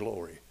and the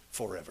glory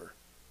forever.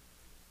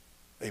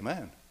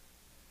 Amen.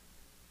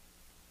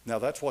 Now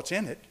that's what's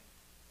in it.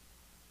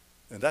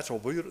 And that's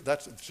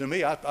to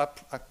me, I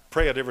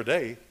pray it every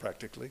day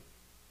practically.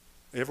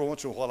 Every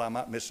once in a while I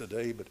might miss a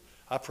day, but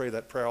I pray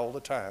that prayer all the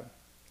time.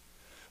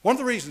 One of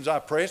the reasons I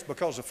pray is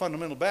because the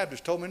fundamental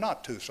Baptist told me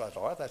not to. So I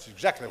thought, all right, that's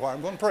exactly why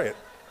I'm going to pray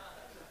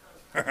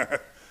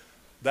it.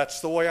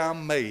 That's the way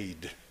I'm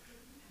made.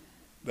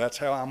 That's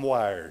how I'm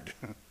wired.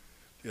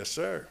 Yes,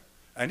 sir.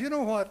 And you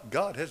know what?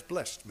 God has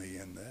blessed me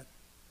in that.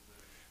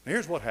 Now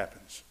here's what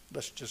happens.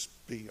 Let's just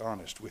be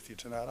honest with you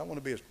tonight. I want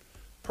to be as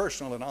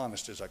personal and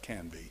honest as I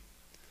can be.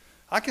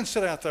 I can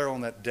sit out there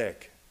on that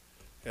deck,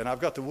 and I've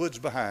got the woods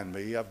behind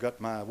me. I've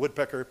got my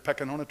woodpecker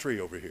pecking on a tree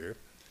over here.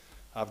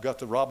 I've got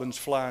the robins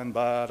flying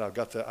by. I've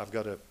got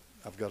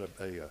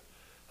a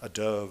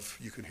dove.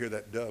 You can hear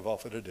that dove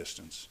off at a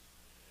distance.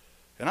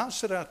 And I'll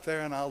sit out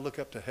there and I'll look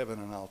up to heaven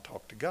and I'll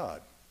talk to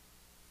God.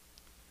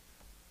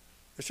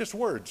 It's just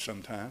words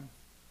sometimes.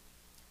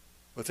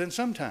 But then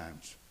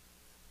sometimes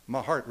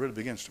my heart really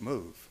begins to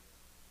move.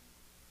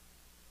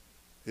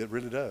 It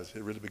really does.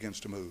 It really begins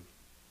to move.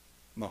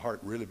 My heart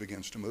really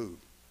begins to move.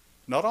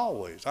 Not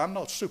always. I'm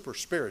not super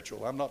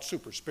spiritual. I'm not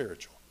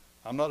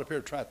up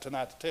here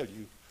tonight to tell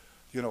you,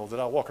 that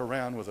I walk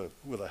around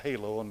with a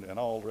halo and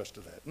all the rest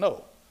of that.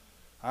 No.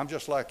 I'm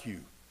just like you.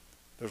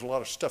 There's a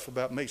lot of stuff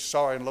about me,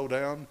 sorry and low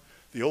down.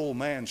 The old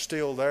man's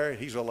still there.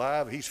 He's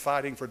alive. He's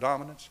fighting for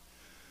dominance.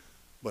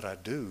 But I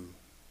do,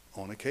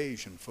 on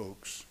occasion,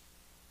 folks,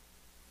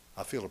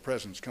 I feel a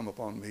presence come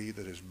upon me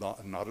that is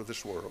not of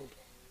this world.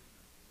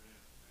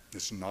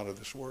 It's not of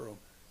this world.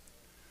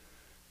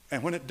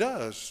 And when it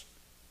does,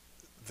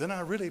 then I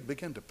really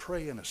begin to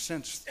pray in a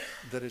sense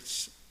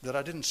that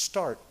I didn't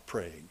start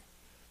praying.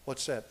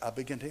 What's that? I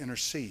begin to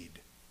intercede.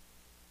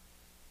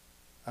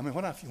 I mean,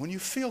 when you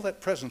feel that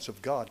presence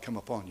of God come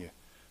upon you,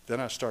 then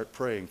I start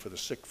praying for the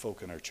sick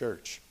folk in our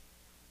church.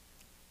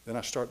 Then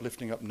I start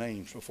lifting up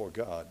names before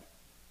God.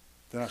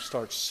 Then I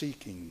start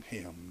seeking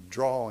him,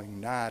 drawing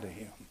nigh to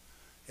him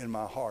in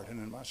my heart and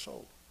in my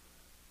soul.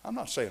 I'm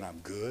not saying I'm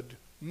good.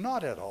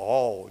 Not at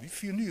all.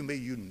 If you knew me,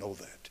 you'd know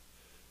that.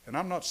 And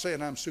I'm not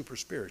saying I'm super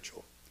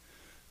spiritual.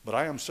 But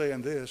I am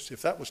saying this,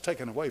 if that was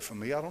taken away from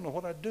me, I don't know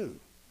what I'd do.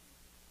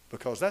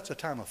 Because that's a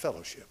time of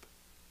fellowship.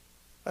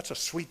 That's a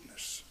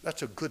sweetness.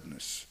 That's a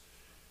goodness.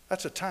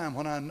 That's a time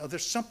when I know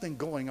there's something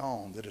going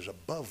on that is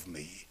above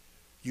me.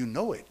 You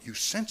know it. You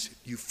sense it.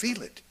 You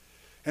feel it.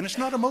 And it's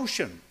not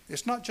emotion.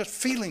 It's not just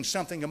feeling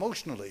something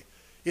emotionally.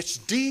 It's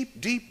deep,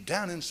 deep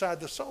down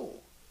inside the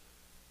soul.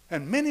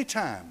 And many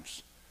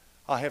times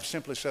I have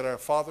simply said, Our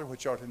Father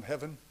which art in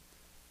heaven,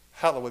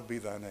 hallowed be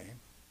thy name.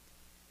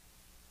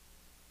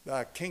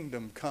 Thy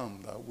kingdom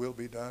come, thy will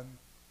be done.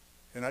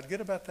 And I'd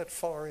get about that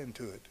far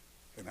into it,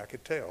 and I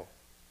could tell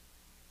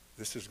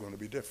this is going to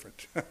be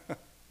different.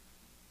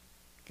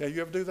 Can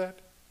you ever do that?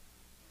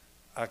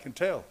 I can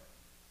tell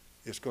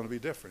it's going to be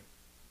different.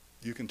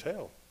 You can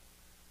tell.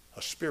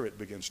 A spirit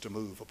begins to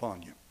move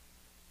upon you.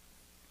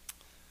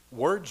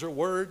 Words are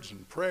words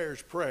and prayer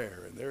is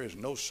prayer, and there is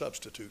no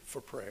substitute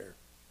for prayer.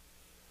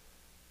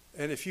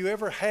 And if you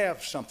ever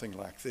have something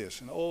like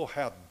this, and oh,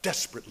 how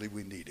desperately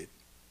we need it,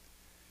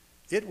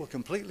 it will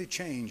completely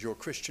change your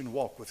Christian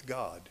walk with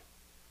God,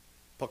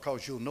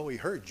 because you'll know he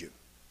heard you,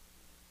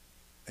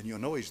 and you'll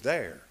know he's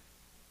there,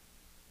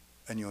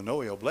 and you'll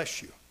know he'll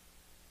bless you,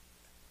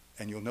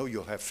 and you'll know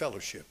you'll have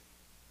fellowship.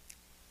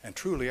 And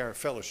truly our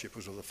fellowship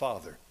was with the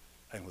Father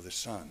and with his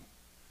Son.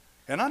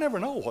 And I never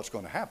know what's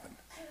going to happen.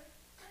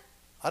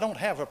 I don't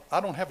have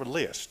a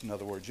list. In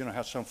other words, you know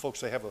how some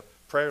folks, they have a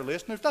prayer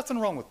list, and there's nothing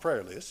wrong with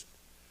prayer lists.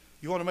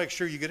 You want to make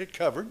sure you get it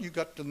covered. You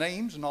got the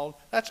names and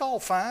all. That's all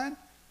fine.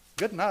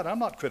 Good night. I'm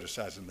not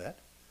criticizing that.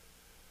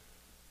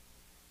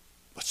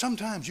 But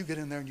sometimes you get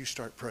in there and you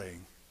start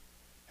praying,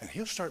 and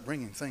he'll start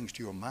bringing things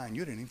to your mind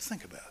you didn't even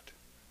think about.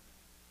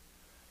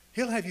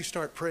 He'll have you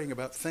start praying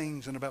about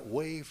things and about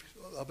ways,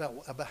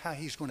 about how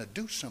he's going to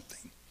do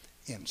something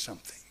in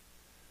something.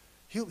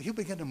 He'll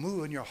begin to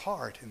move in your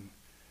heart,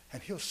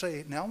 and he'll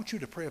say, now I want you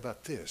to pray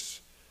about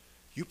this.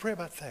 You pray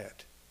about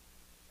that.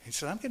 He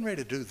said, I'm getting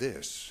ready to do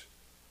this.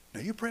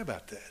 Now you pray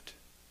about that.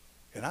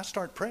 And I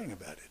start praying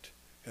about it.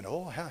 And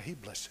oh, how he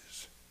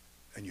blesses.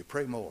 And you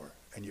pray more,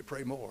 and you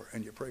pray more,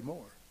 and you pray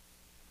more.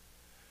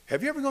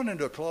 Have you ever gone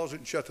into a closet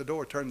and shut the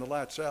door, turned the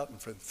lights out,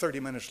 and for 30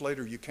 minutes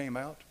later you came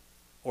out?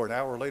 Or an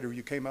hour later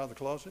you came out of the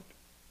closet?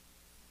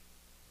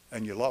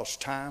 And you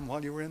lost time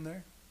while you were in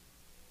there?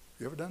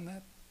 You ever done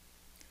that?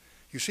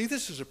 You see,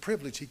 this is a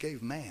privilege he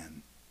gave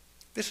man.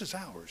 This is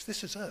ours.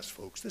 This is us,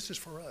 folks. This is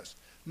for us.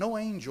 No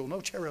angel, no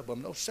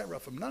cherubim, no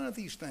seraphim, none of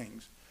these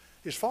things.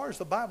 As far as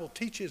the Bible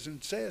teaches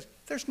and says,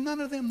 there's none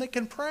of them that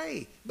can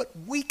pray, but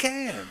we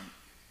can.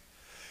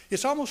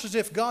 It's almost as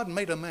if God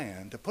made a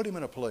man to put him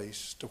in a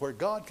place to where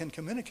God can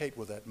communicate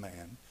with that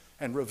man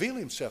and reveal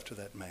himself to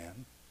that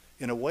man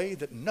in a way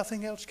that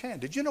nothing else can.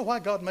 Did you know why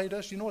God made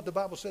us? You know what the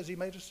Bible says he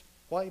made us?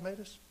 Why he made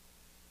us?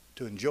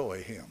 To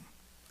enjoy him.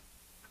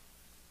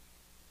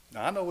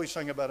 Now, I know we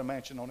sing about a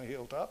mansion on a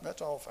hilltop.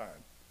 That's all fine.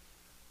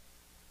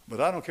 But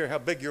I don't care how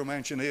big your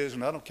mansion is,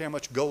 and I don't care how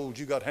much gold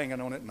you got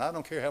hanging on it, and I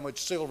don't care how much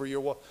silver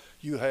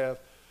you have.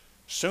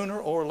 Sooner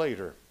or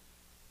later,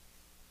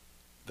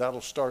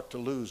 that'll start to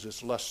lose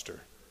its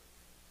luster.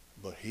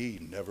 But he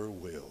never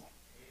will.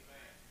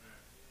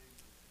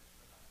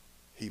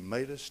 He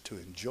made us to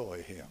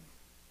enjoy him.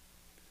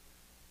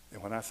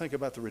 And when I think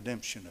about the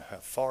redemption, how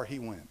far he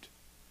went,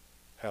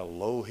 how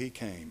low he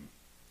came,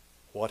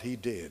 what he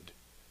did,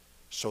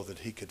 so that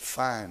he could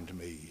find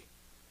me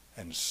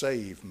and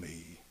save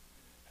me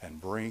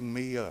and bring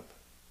me up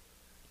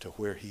to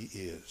where he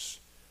is.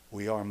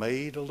 We are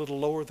made a little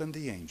lower than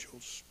the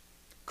angels.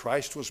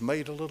 Christ was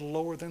made a little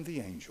lower than the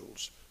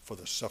angels for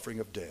the suffering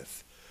of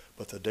death.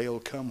 But the day will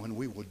come when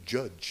we will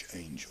judge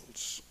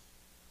angels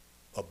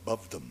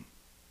above them.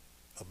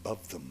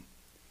 Above them.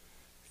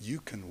 You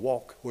can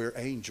walk where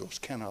angels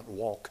cannot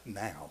walk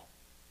now.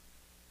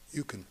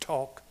 You can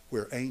talk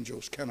where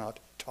angels cannot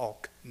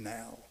talk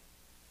now.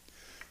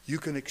 You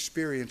can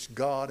experience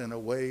God in a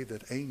way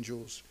that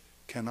angels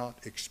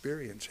cannot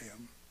experience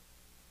him.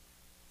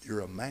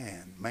 You're a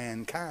man,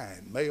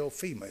 mankind, male,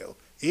 female.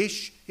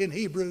 Ish in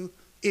Hebrew,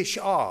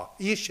 Ishah.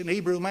 Ish in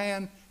Hebrew,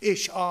 man,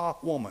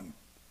 Ishah, woman.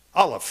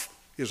 Aleph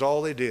is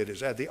all they did,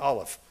 is add the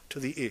aleph to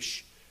the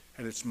ish.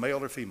 And it's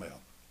male or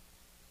female.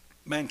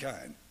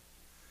 Mankind.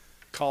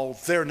 Called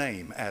their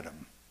name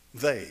Adam.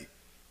 They,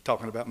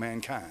 talking about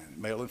mankind,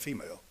 male and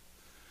female.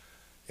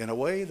 In a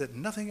way that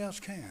nothing else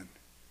can.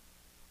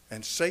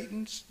 And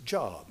Satan's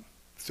job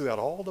throughout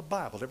all the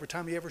Bible, every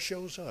time he ever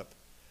shows up,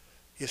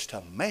 is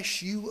to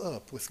mess you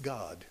up with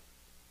God.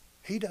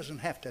 He doesn't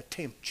have to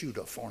tempt you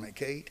to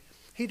fornicate.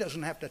 He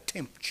doesn't have to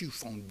tempt you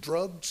from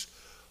drugs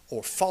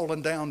or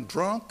falling down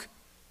drunk.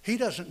 He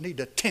doesn't need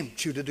to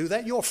tempt you to do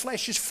that. Your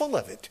flesh is full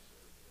of it.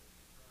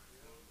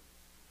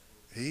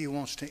 He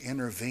wants to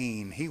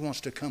intervene. He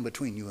wants to come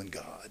between you and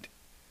God.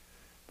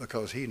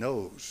 Because he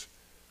knows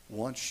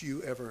once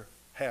you ever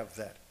have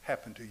that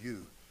happen to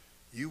you,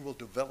 you will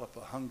develop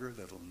a hunger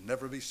that will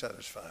never be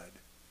satisfied.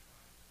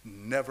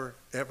 Never,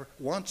 ever.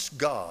 Once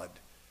God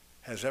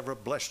has ever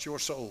blessed your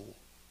soul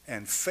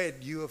and fed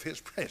you of his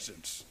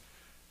presence,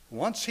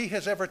 once he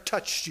has ever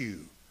touched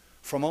you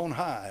from on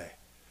high,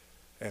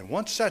 and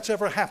once that's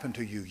ever happened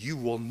to you, you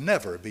will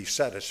never be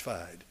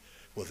satisfied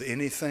with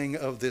anything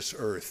of this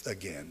earth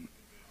again.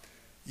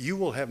 You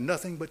will have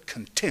nothing but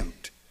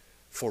contempt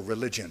for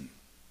religion,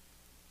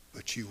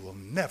 but you will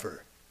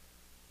never,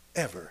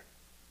 ever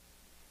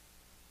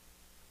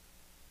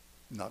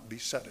not be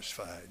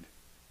satisfied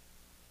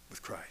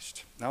with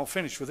Christ. Now I'll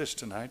finish with this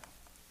tonight.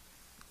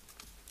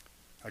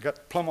 I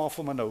got plumb off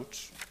of my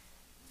notes.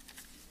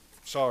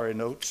 Sorry,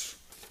 notes.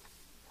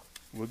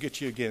 We'll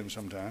get you again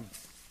sometime.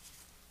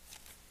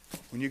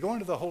 When you go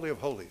into the Holy of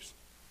Holies,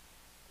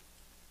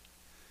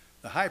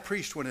 the high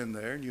priest went in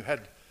there, and you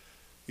had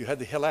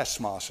the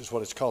hilasmos, is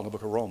what it's called in the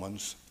book of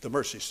Romans, the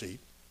mercy seat,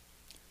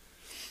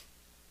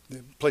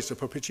 the place of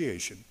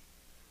propitiation.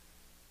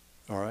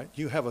 All right,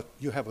 you have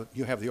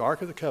the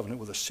Ark of the Covenant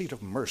with a seat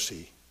of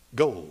mercy,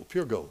 gold,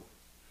 pure gold.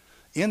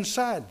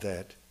 Inside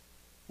that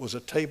was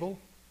a table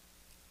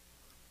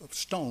of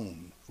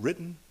stone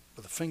written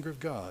with the finger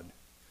of God,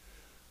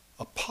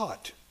 a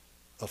pot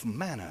of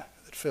manna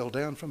that fell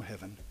down from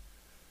heaven,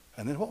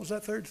 and then what was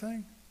that third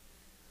thing?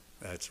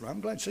 I'm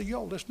glad to see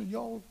y'all listening.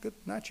 Y'all, good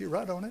night, you're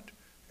right on it.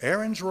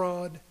 Aaron's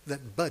rod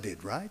that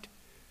budded, right?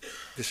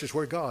 This is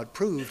where God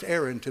proved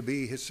Aaron to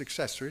be his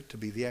successor, to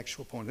be the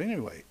actual point.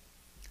 Anyway,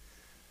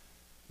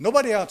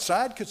 nobody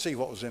outside could see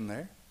what was in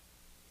there.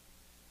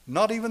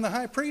 Not even the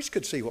high priest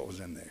could see what was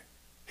in there.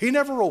 He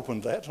never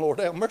opened that. Lord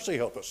have mercy,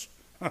 help us.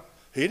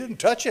 He didn't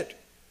touch it.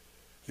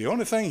 The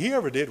only thing he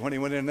ever did when he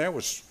went in there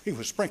was he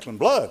was sprinkling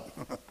blood.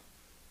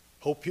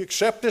 Hope you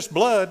accept this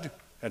blood.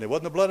 And it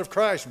wasn't the blood of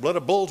Christ, blood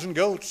of bulls and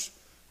goats.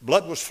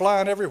 Blood was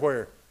flying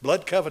everywhere.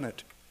 Blood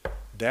covenant.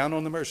 Down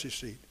on the mercy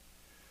seat.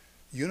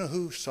 You know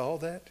who saw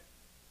that?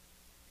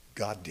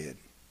 God did.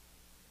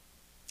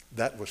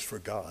 That was for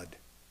God.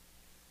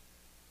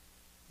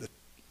 The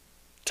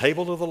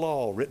table of the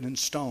law written in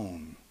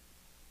stone.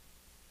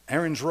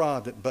 Aaron's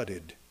rod that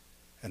budded.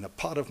 And the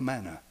pot of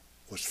manna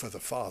was for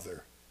the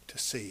Father to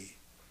see.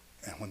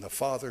 And when the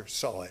Father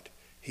saw it,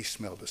 he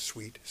smelled a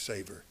sweet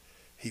savor.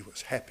 He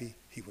was happy.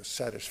 He was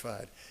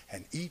satisfied.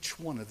 And each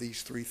one of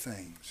these three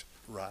things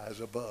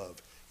rise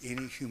above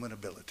any human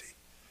ability,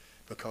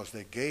 because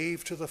they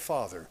gave to the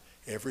Father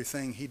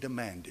everything he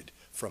demanded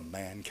from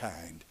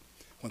mankind.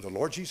 When the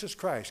Lord Jesus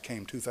Christ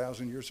came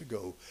 2,000 years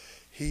ago,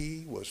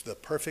 he was the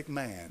perfect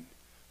man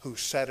who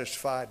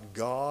satisfied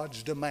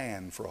God's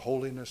demand for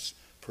holiness,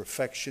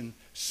 perfection,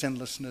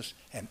 sinlessness,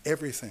 and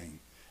everything.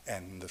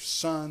 And the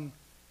Son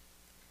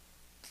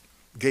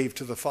gave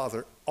to the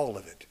Father all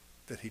of it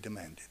that he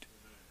demanded.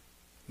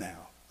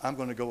 Now, I'm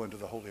going to go into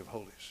the Holy of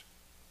Holies.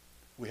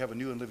 We have a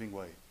new and living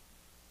way.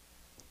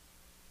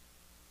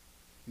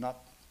 Not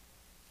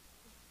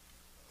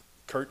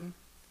a curtain,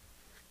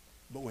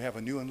 but we have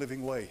a new and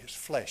living way, his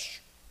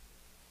flesh.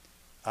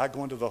 I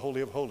go into the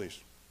Holy of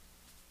Holies.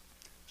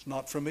 It's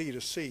not for me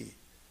to see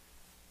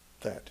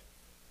that.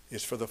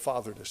 It's for the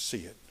Father to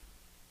see it.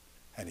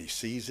 And he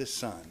sees his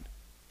Son.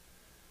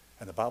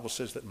 And the Bible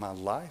says that my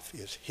life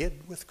is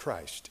hid with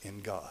Christ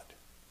in God.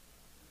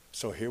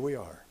 So here we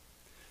are.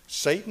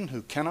 Satan,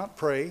 who cannot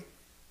pray,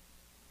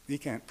 he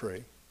can't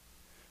pray.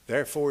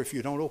 Therefore, if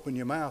you don't open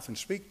your mouth and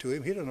speak to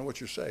him, he doesn't know what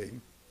you're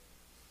saying.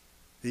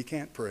 He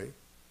can't pray.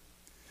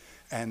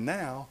 And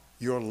now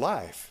your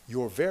life,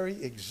 your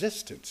very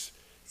existence,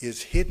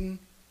 is hidden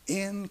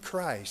in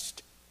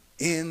Christ,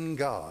 in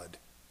God.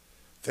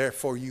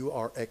 Therefore, you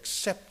are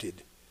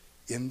accepted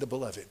in the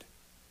beloved.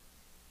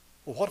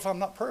 Well, what if I'm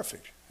not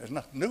perfect? There's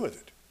nothing new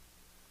with it.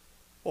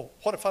 Well,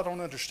 what if I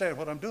don't understand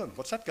what I'm doing?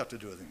 What's that got to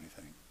do with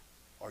anything?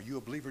 Are you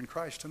a believer in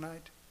Christ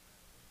tonight?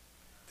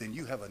 Then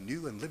you have a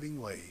new and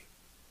living way,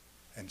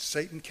 and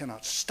Satan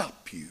cannot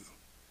stop you.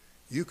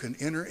 You can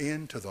enter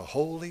into the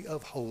Holy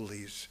of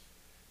Holies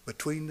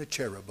between the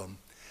cherubim,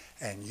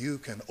 and you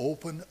can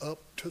open up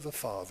to the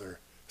Father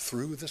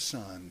through the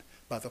Son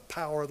by the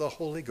power of the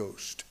Holy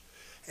Ghost,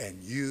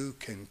 and you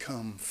can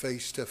come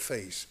face to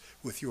face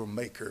with your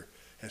Maker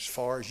as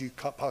far as you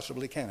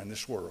possibly can in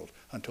this world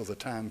until the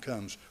time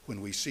comes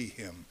when we see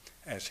him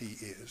as he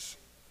is.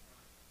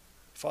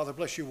 Father,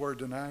 bless your word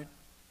tonight.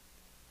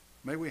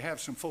 May we have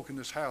some folk in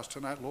this house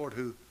tonight, Lord,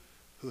 who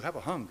have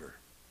a hunger.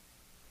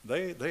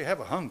 They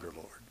have a hunger,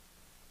 Lord.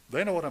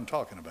 They know what I'm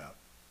talking about.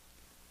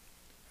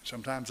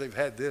 Sometimes they've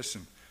had this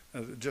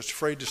and just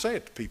afraid to say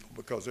it to people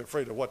because they're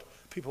afraid of what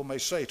people may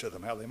say to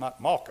them, how they might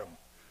mock them,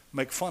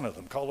 make fun of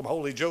them, call them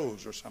Holy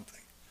Joes or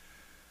something.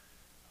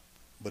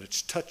 But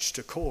it's touched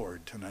a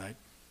chord tonight.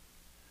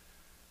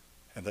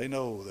 And they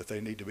know that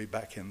they need to be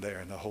back in there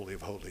in the Holy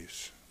of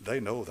Holies. They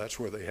know that's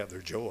where they have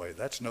their joy.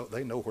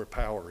 They know where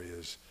power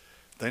is.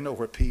 They know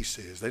where peace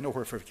is. They know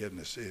where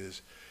forgiveness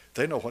is.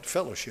 They know what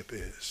fellowship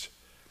is.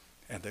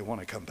 And they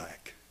want to come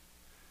back.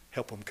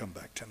 Help them come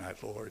back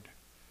tonight, Lord.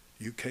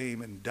 You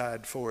came and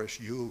died for us.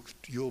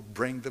 You'll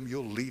bring them.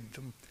 You'll lead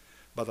them.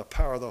 By the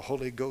power of the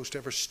Holy Ghost,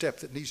 every step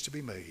that needs to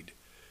be made,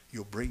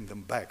 you'll bring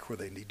them back where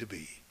they need to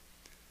be.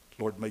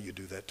 Lord, may you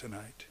do that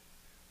tonight.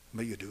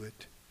 May you do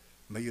it.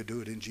 May you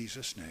do it in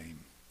Jesus' name.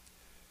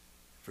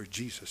 For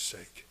Jesus'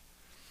 sake.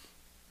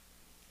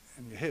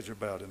 And your heads are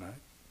bowed tonight.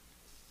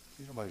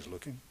 Nobody's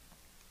looking.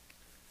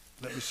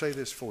 Let me say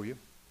this for you.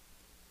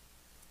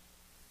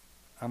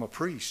 I'm a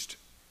priest,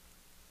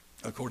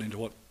 according to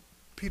what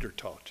Peter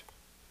taught.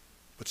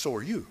 But so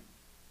are you.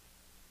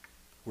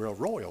 We're a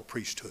royal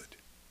priesthood.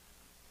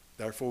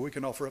 Therefore, we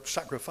can offer up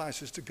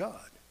sacrifices to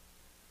God.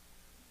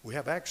 We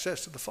have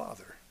access to the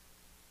Father.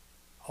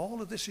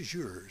 All of this is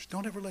yours.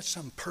 Don't ever let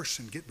some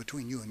person get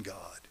between you and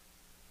God.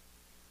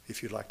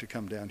 If you'd like to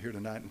come down here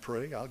tonight and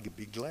pray, I'll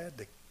be glad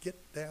to get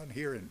down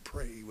here and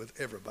pray with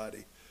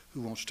everybody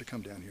who wants to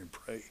come down here and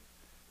pray.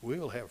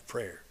 We'll have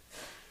prayer.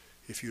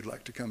 If you'd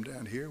like to come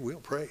down here, we'll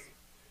pray.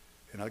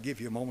 And I'll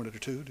give you a moment or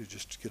two to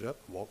just get up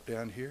and walk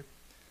down here.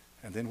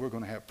 And then we're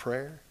going to have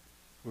prayer.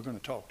 We're going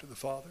to talk to the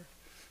Father.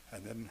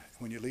 And then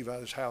when you leave out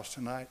of this house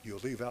tonight, you'll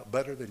leave out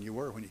better than you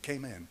were when you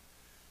came in.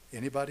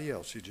 Anybody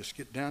else, you just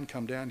get down,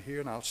 come down here,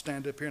 and I'll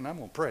stand up here and I'm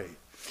going to pray.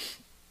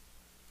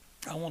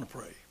 I want to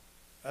pray.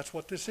 That's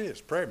what this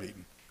is, prayer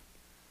meeting.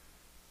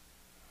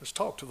 Let's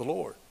talk to the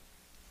Lord.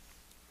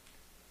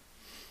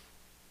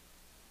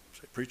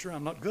 Say, preacher,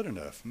 I'm not good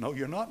enough. No,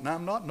 you're not, and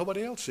I'm not,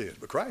 nobody else is,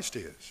 but Christ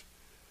is.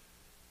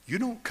 You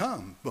don't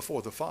come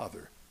before the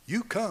Father.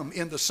 You come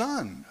in the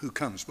Son who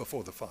comes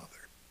before the Father.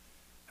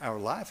 Our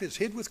life is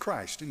hid with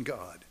Christ in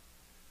God.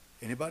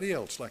 Anybody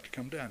else like to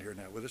come down here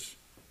now with us?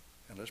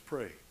 And let's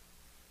pray.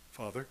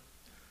 Father,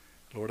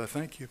 Lord, I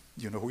thank you.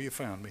 You know where you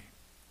found me.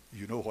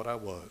 You know what I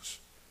was.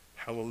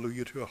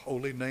 Hallelujah to a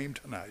holy name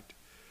tonight.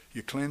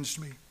 You cleansed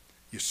me.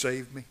 You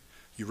saved me.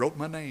 You wrote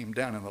my name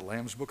down in the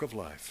Lamb's Book of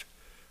Life.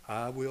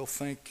 I will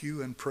thank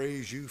you and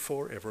praise you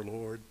forever,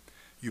 Lord.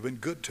 You've been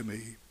good to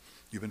me.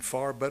 You've been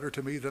far better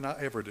to me than I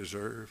ever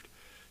deserved.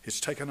 It's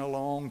taken a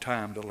long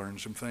time to learn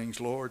some things,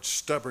 Lord.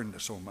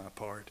 Stubbornness on my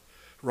part.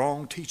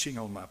 Wrong teaching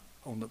on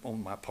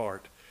my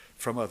part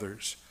from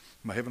others.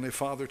 My Heavenly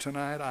Father,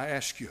 tonight I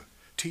ask you,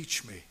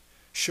 teach me,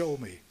 show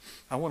me.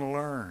 I want to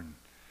learn.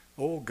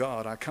 Oh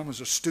God, I come as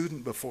a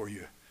student before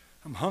you.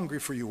 I'm hungry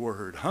for your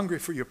word, hungry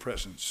for your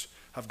presence.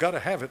 I've got to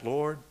have it,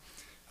 Lord.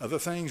 Other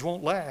things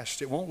won't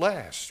last. It won't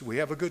last. We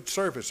have a good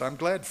service. I'm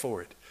glad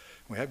for it.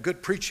 We have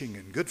good preaching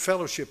and good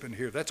fellowship in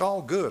here. That's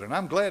all good, and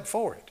I'm glad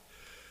for it.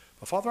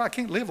 But Father, I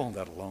can't live on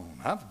that alone.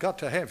 I've got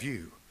to have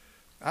you.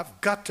 I've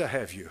got to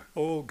have you.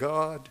 Oh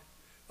God,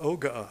 oh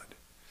God.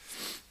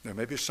 There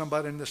may be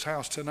somebody in this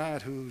house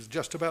tonight who's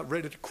just about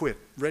ready to quit,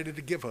 ready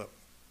to give up.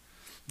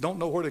 Don't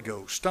know where to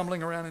go,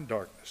 stumbling around in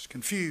darkness,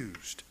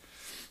 confused.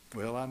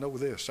 Well, I know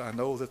this. I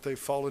know that they've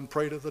fallen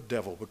prey to the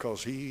devil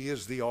because he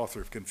is the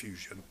author of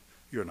confusion.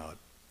 You're not.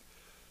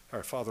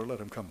 Our Father, let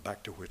them come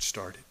back to where it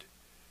started.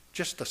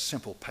 Just a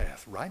simple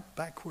path, right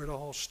back where it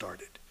all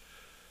started.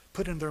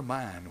 Put in their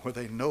mind where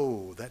they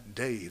know that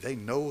day, they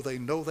know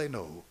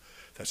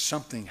that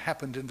something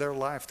happened in their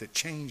life that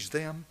changed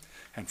them.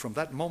 And from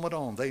that moment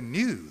on, they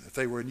knew that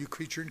they were a new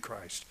creature in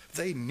Christ.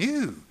 They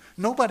knew.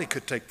 Nobody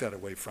could take that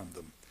away from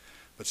them.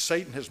 But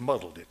Satan has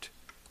muddled it.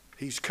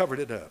 He's covered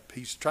it up.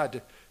 He's tried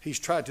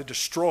to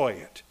destroy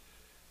it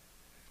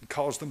and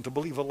cause them to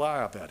believe a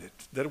lie about it,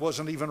 that it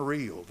wasn't even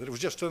real, that it was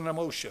just an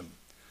emotion.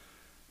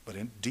 But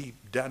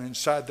deep down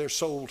inside their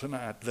soul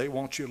tonight, they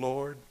want you,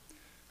 Lord.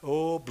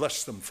 Oh,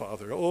 bless them,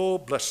 Father. Oh,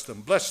 bless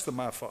them. Bless them,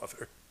 my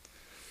Father.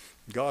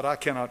 God, I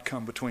cannot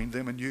come between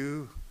them and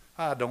you.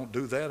 I don't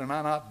do that, and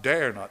I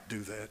dare not do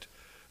that.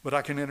 But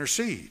I can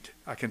intercede.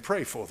 I can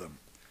pray for them.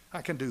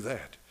 I can do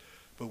that.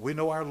 But we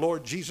know our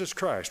Lord Jesus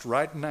Christ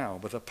right now,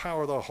 by the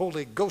power of the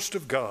Holy Ghost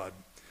of God,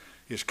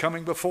 is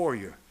coming before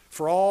you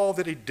for all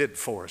that he did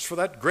for us, for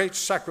that great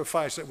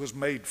sacrifice that was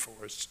made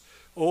for us.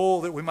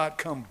 Oh, that we might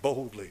come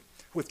boldly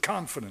with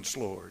confidence,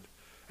 Lord,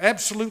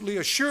 absolutely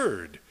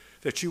assured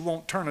that you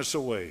won't turn us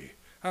away.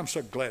 I'm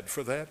so glad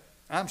for that.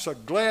 I'm so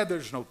glad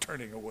there's no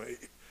turning away.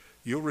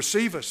 You'll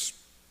receive us.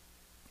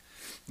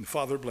 And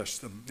Father, bless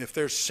them. If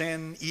there's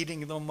sin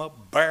eating them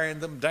up, bearing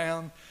them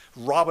down,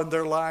 robbing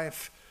their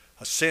life,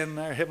 a sin,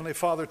 our Heavenly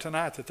Father,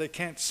 tonight that they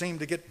can't seem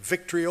to get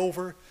victory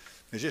over,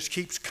 it just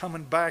keeps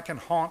coming back and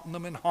haunting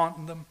them and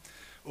haunting them.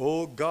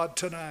 Oh, God,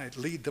 tonight,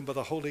 lead them by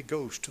the Holy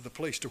Ghost to the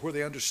place to where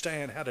they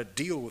understand how to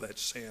deal with that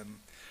sin.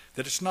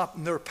 That it's not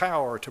in their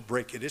power to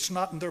break it. It's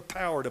not in their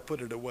power to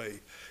put it away.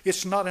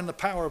 It's not in the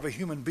power of a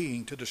human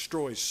being to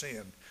destroy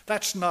sin.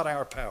 That's not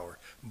our power.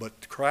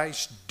 But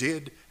Christ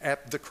did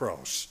at the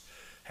cross.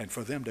 And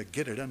for them to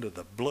get it under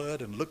the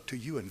blood and look to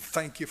you and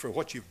thank you for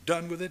what you've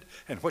done with it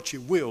and what you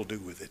will do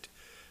with it.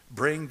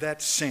 Bring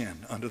that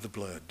sin under the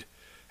blood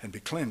and be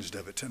cleansed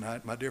of it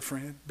tonight, my dear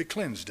friend. Be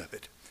cleansed of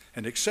it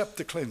and accept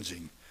the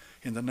cleansing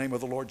in the name of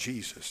the Lord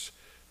Jesus.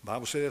 The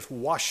Bible says,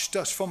 washed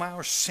us from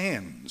our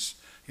sins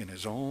in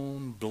his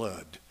own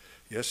blood.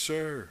 Yes,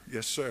 sir.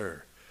 Yes,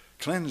 sir.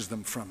 Cleanse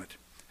them from it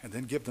and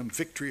then give them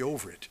victory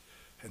over it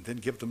and then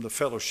give them the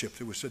fellowship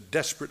that we so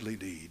desperately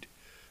need.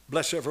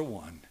 Bless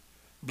everyone.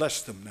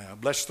 Bless them now.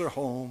 Bless their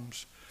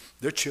homes,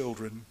 their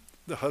children,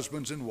 their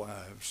husbands and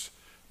wives.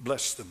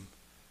 Bless them.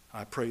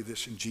 I pray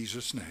this in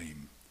Jesus'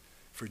 name.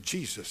 For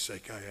Jesus'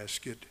 sake I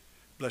ask it.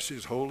 Bless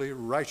his holy,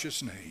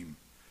 righteous name.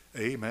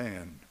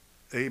 Amen.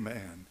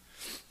 Amen.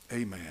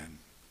 Amen.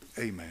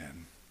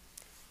 Amen.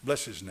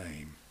 Bless his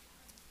name.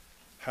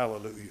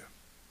 Hallelujah.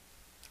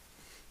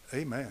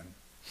 Amen.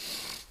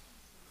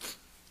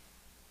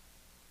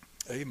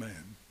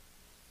 Amen.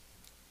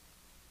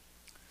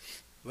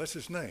 Bless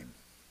his name.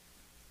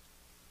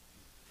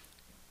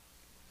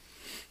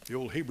 The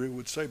old Hebrew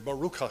would say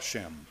Baruch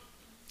Hashem.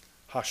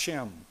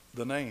 Hashem,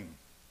 the name.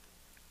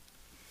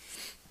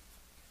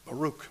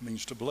 Baruch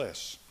means to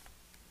bless.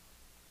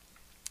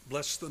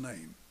 Bless the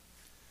name.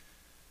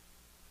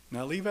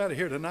 Now leave out of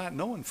here tonight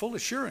knowing full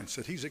assurance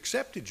that he's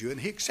accepted you,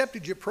 and he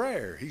accepted your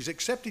prayer. He's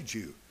accepted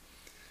you.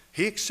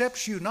 He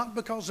accepts you not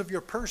because of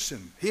your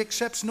person. He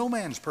accepts no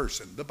man's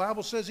person. The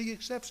Bible says he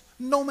accepts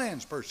no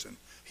man's person.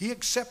 He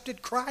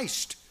accepted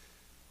Christ.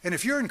 And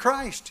if you're in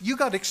Christ, you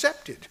got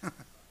accepted.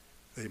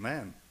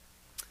 Amen.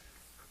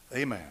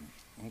 Amen.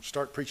 I'll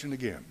start preaching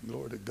again.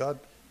 Glory to God.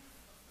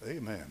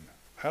 Amen.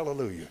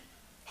 Hallelujah.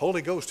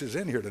 Holy Ghost is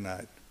in here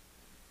tonight.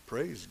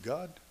 Praise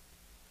God.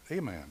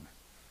 Amen.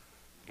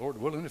 Lord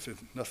willing, if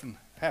nothing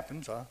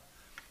happens,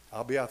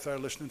 I'll be out there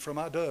listening for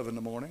my dove in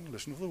the morning,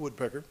 listening for the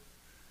woodpecker,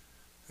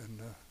 and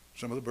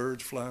some of the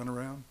birds flying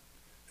around.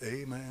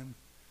 Amen.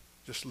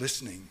 Just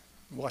listening,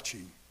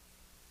 watching,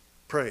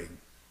 praying.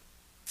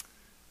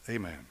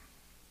 Amen.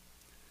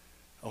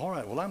 All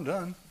right, well, I'm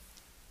done.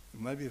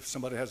 Maybe if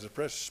somebody has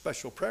a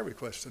special prayer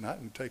request tonight,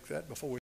 we can take that before we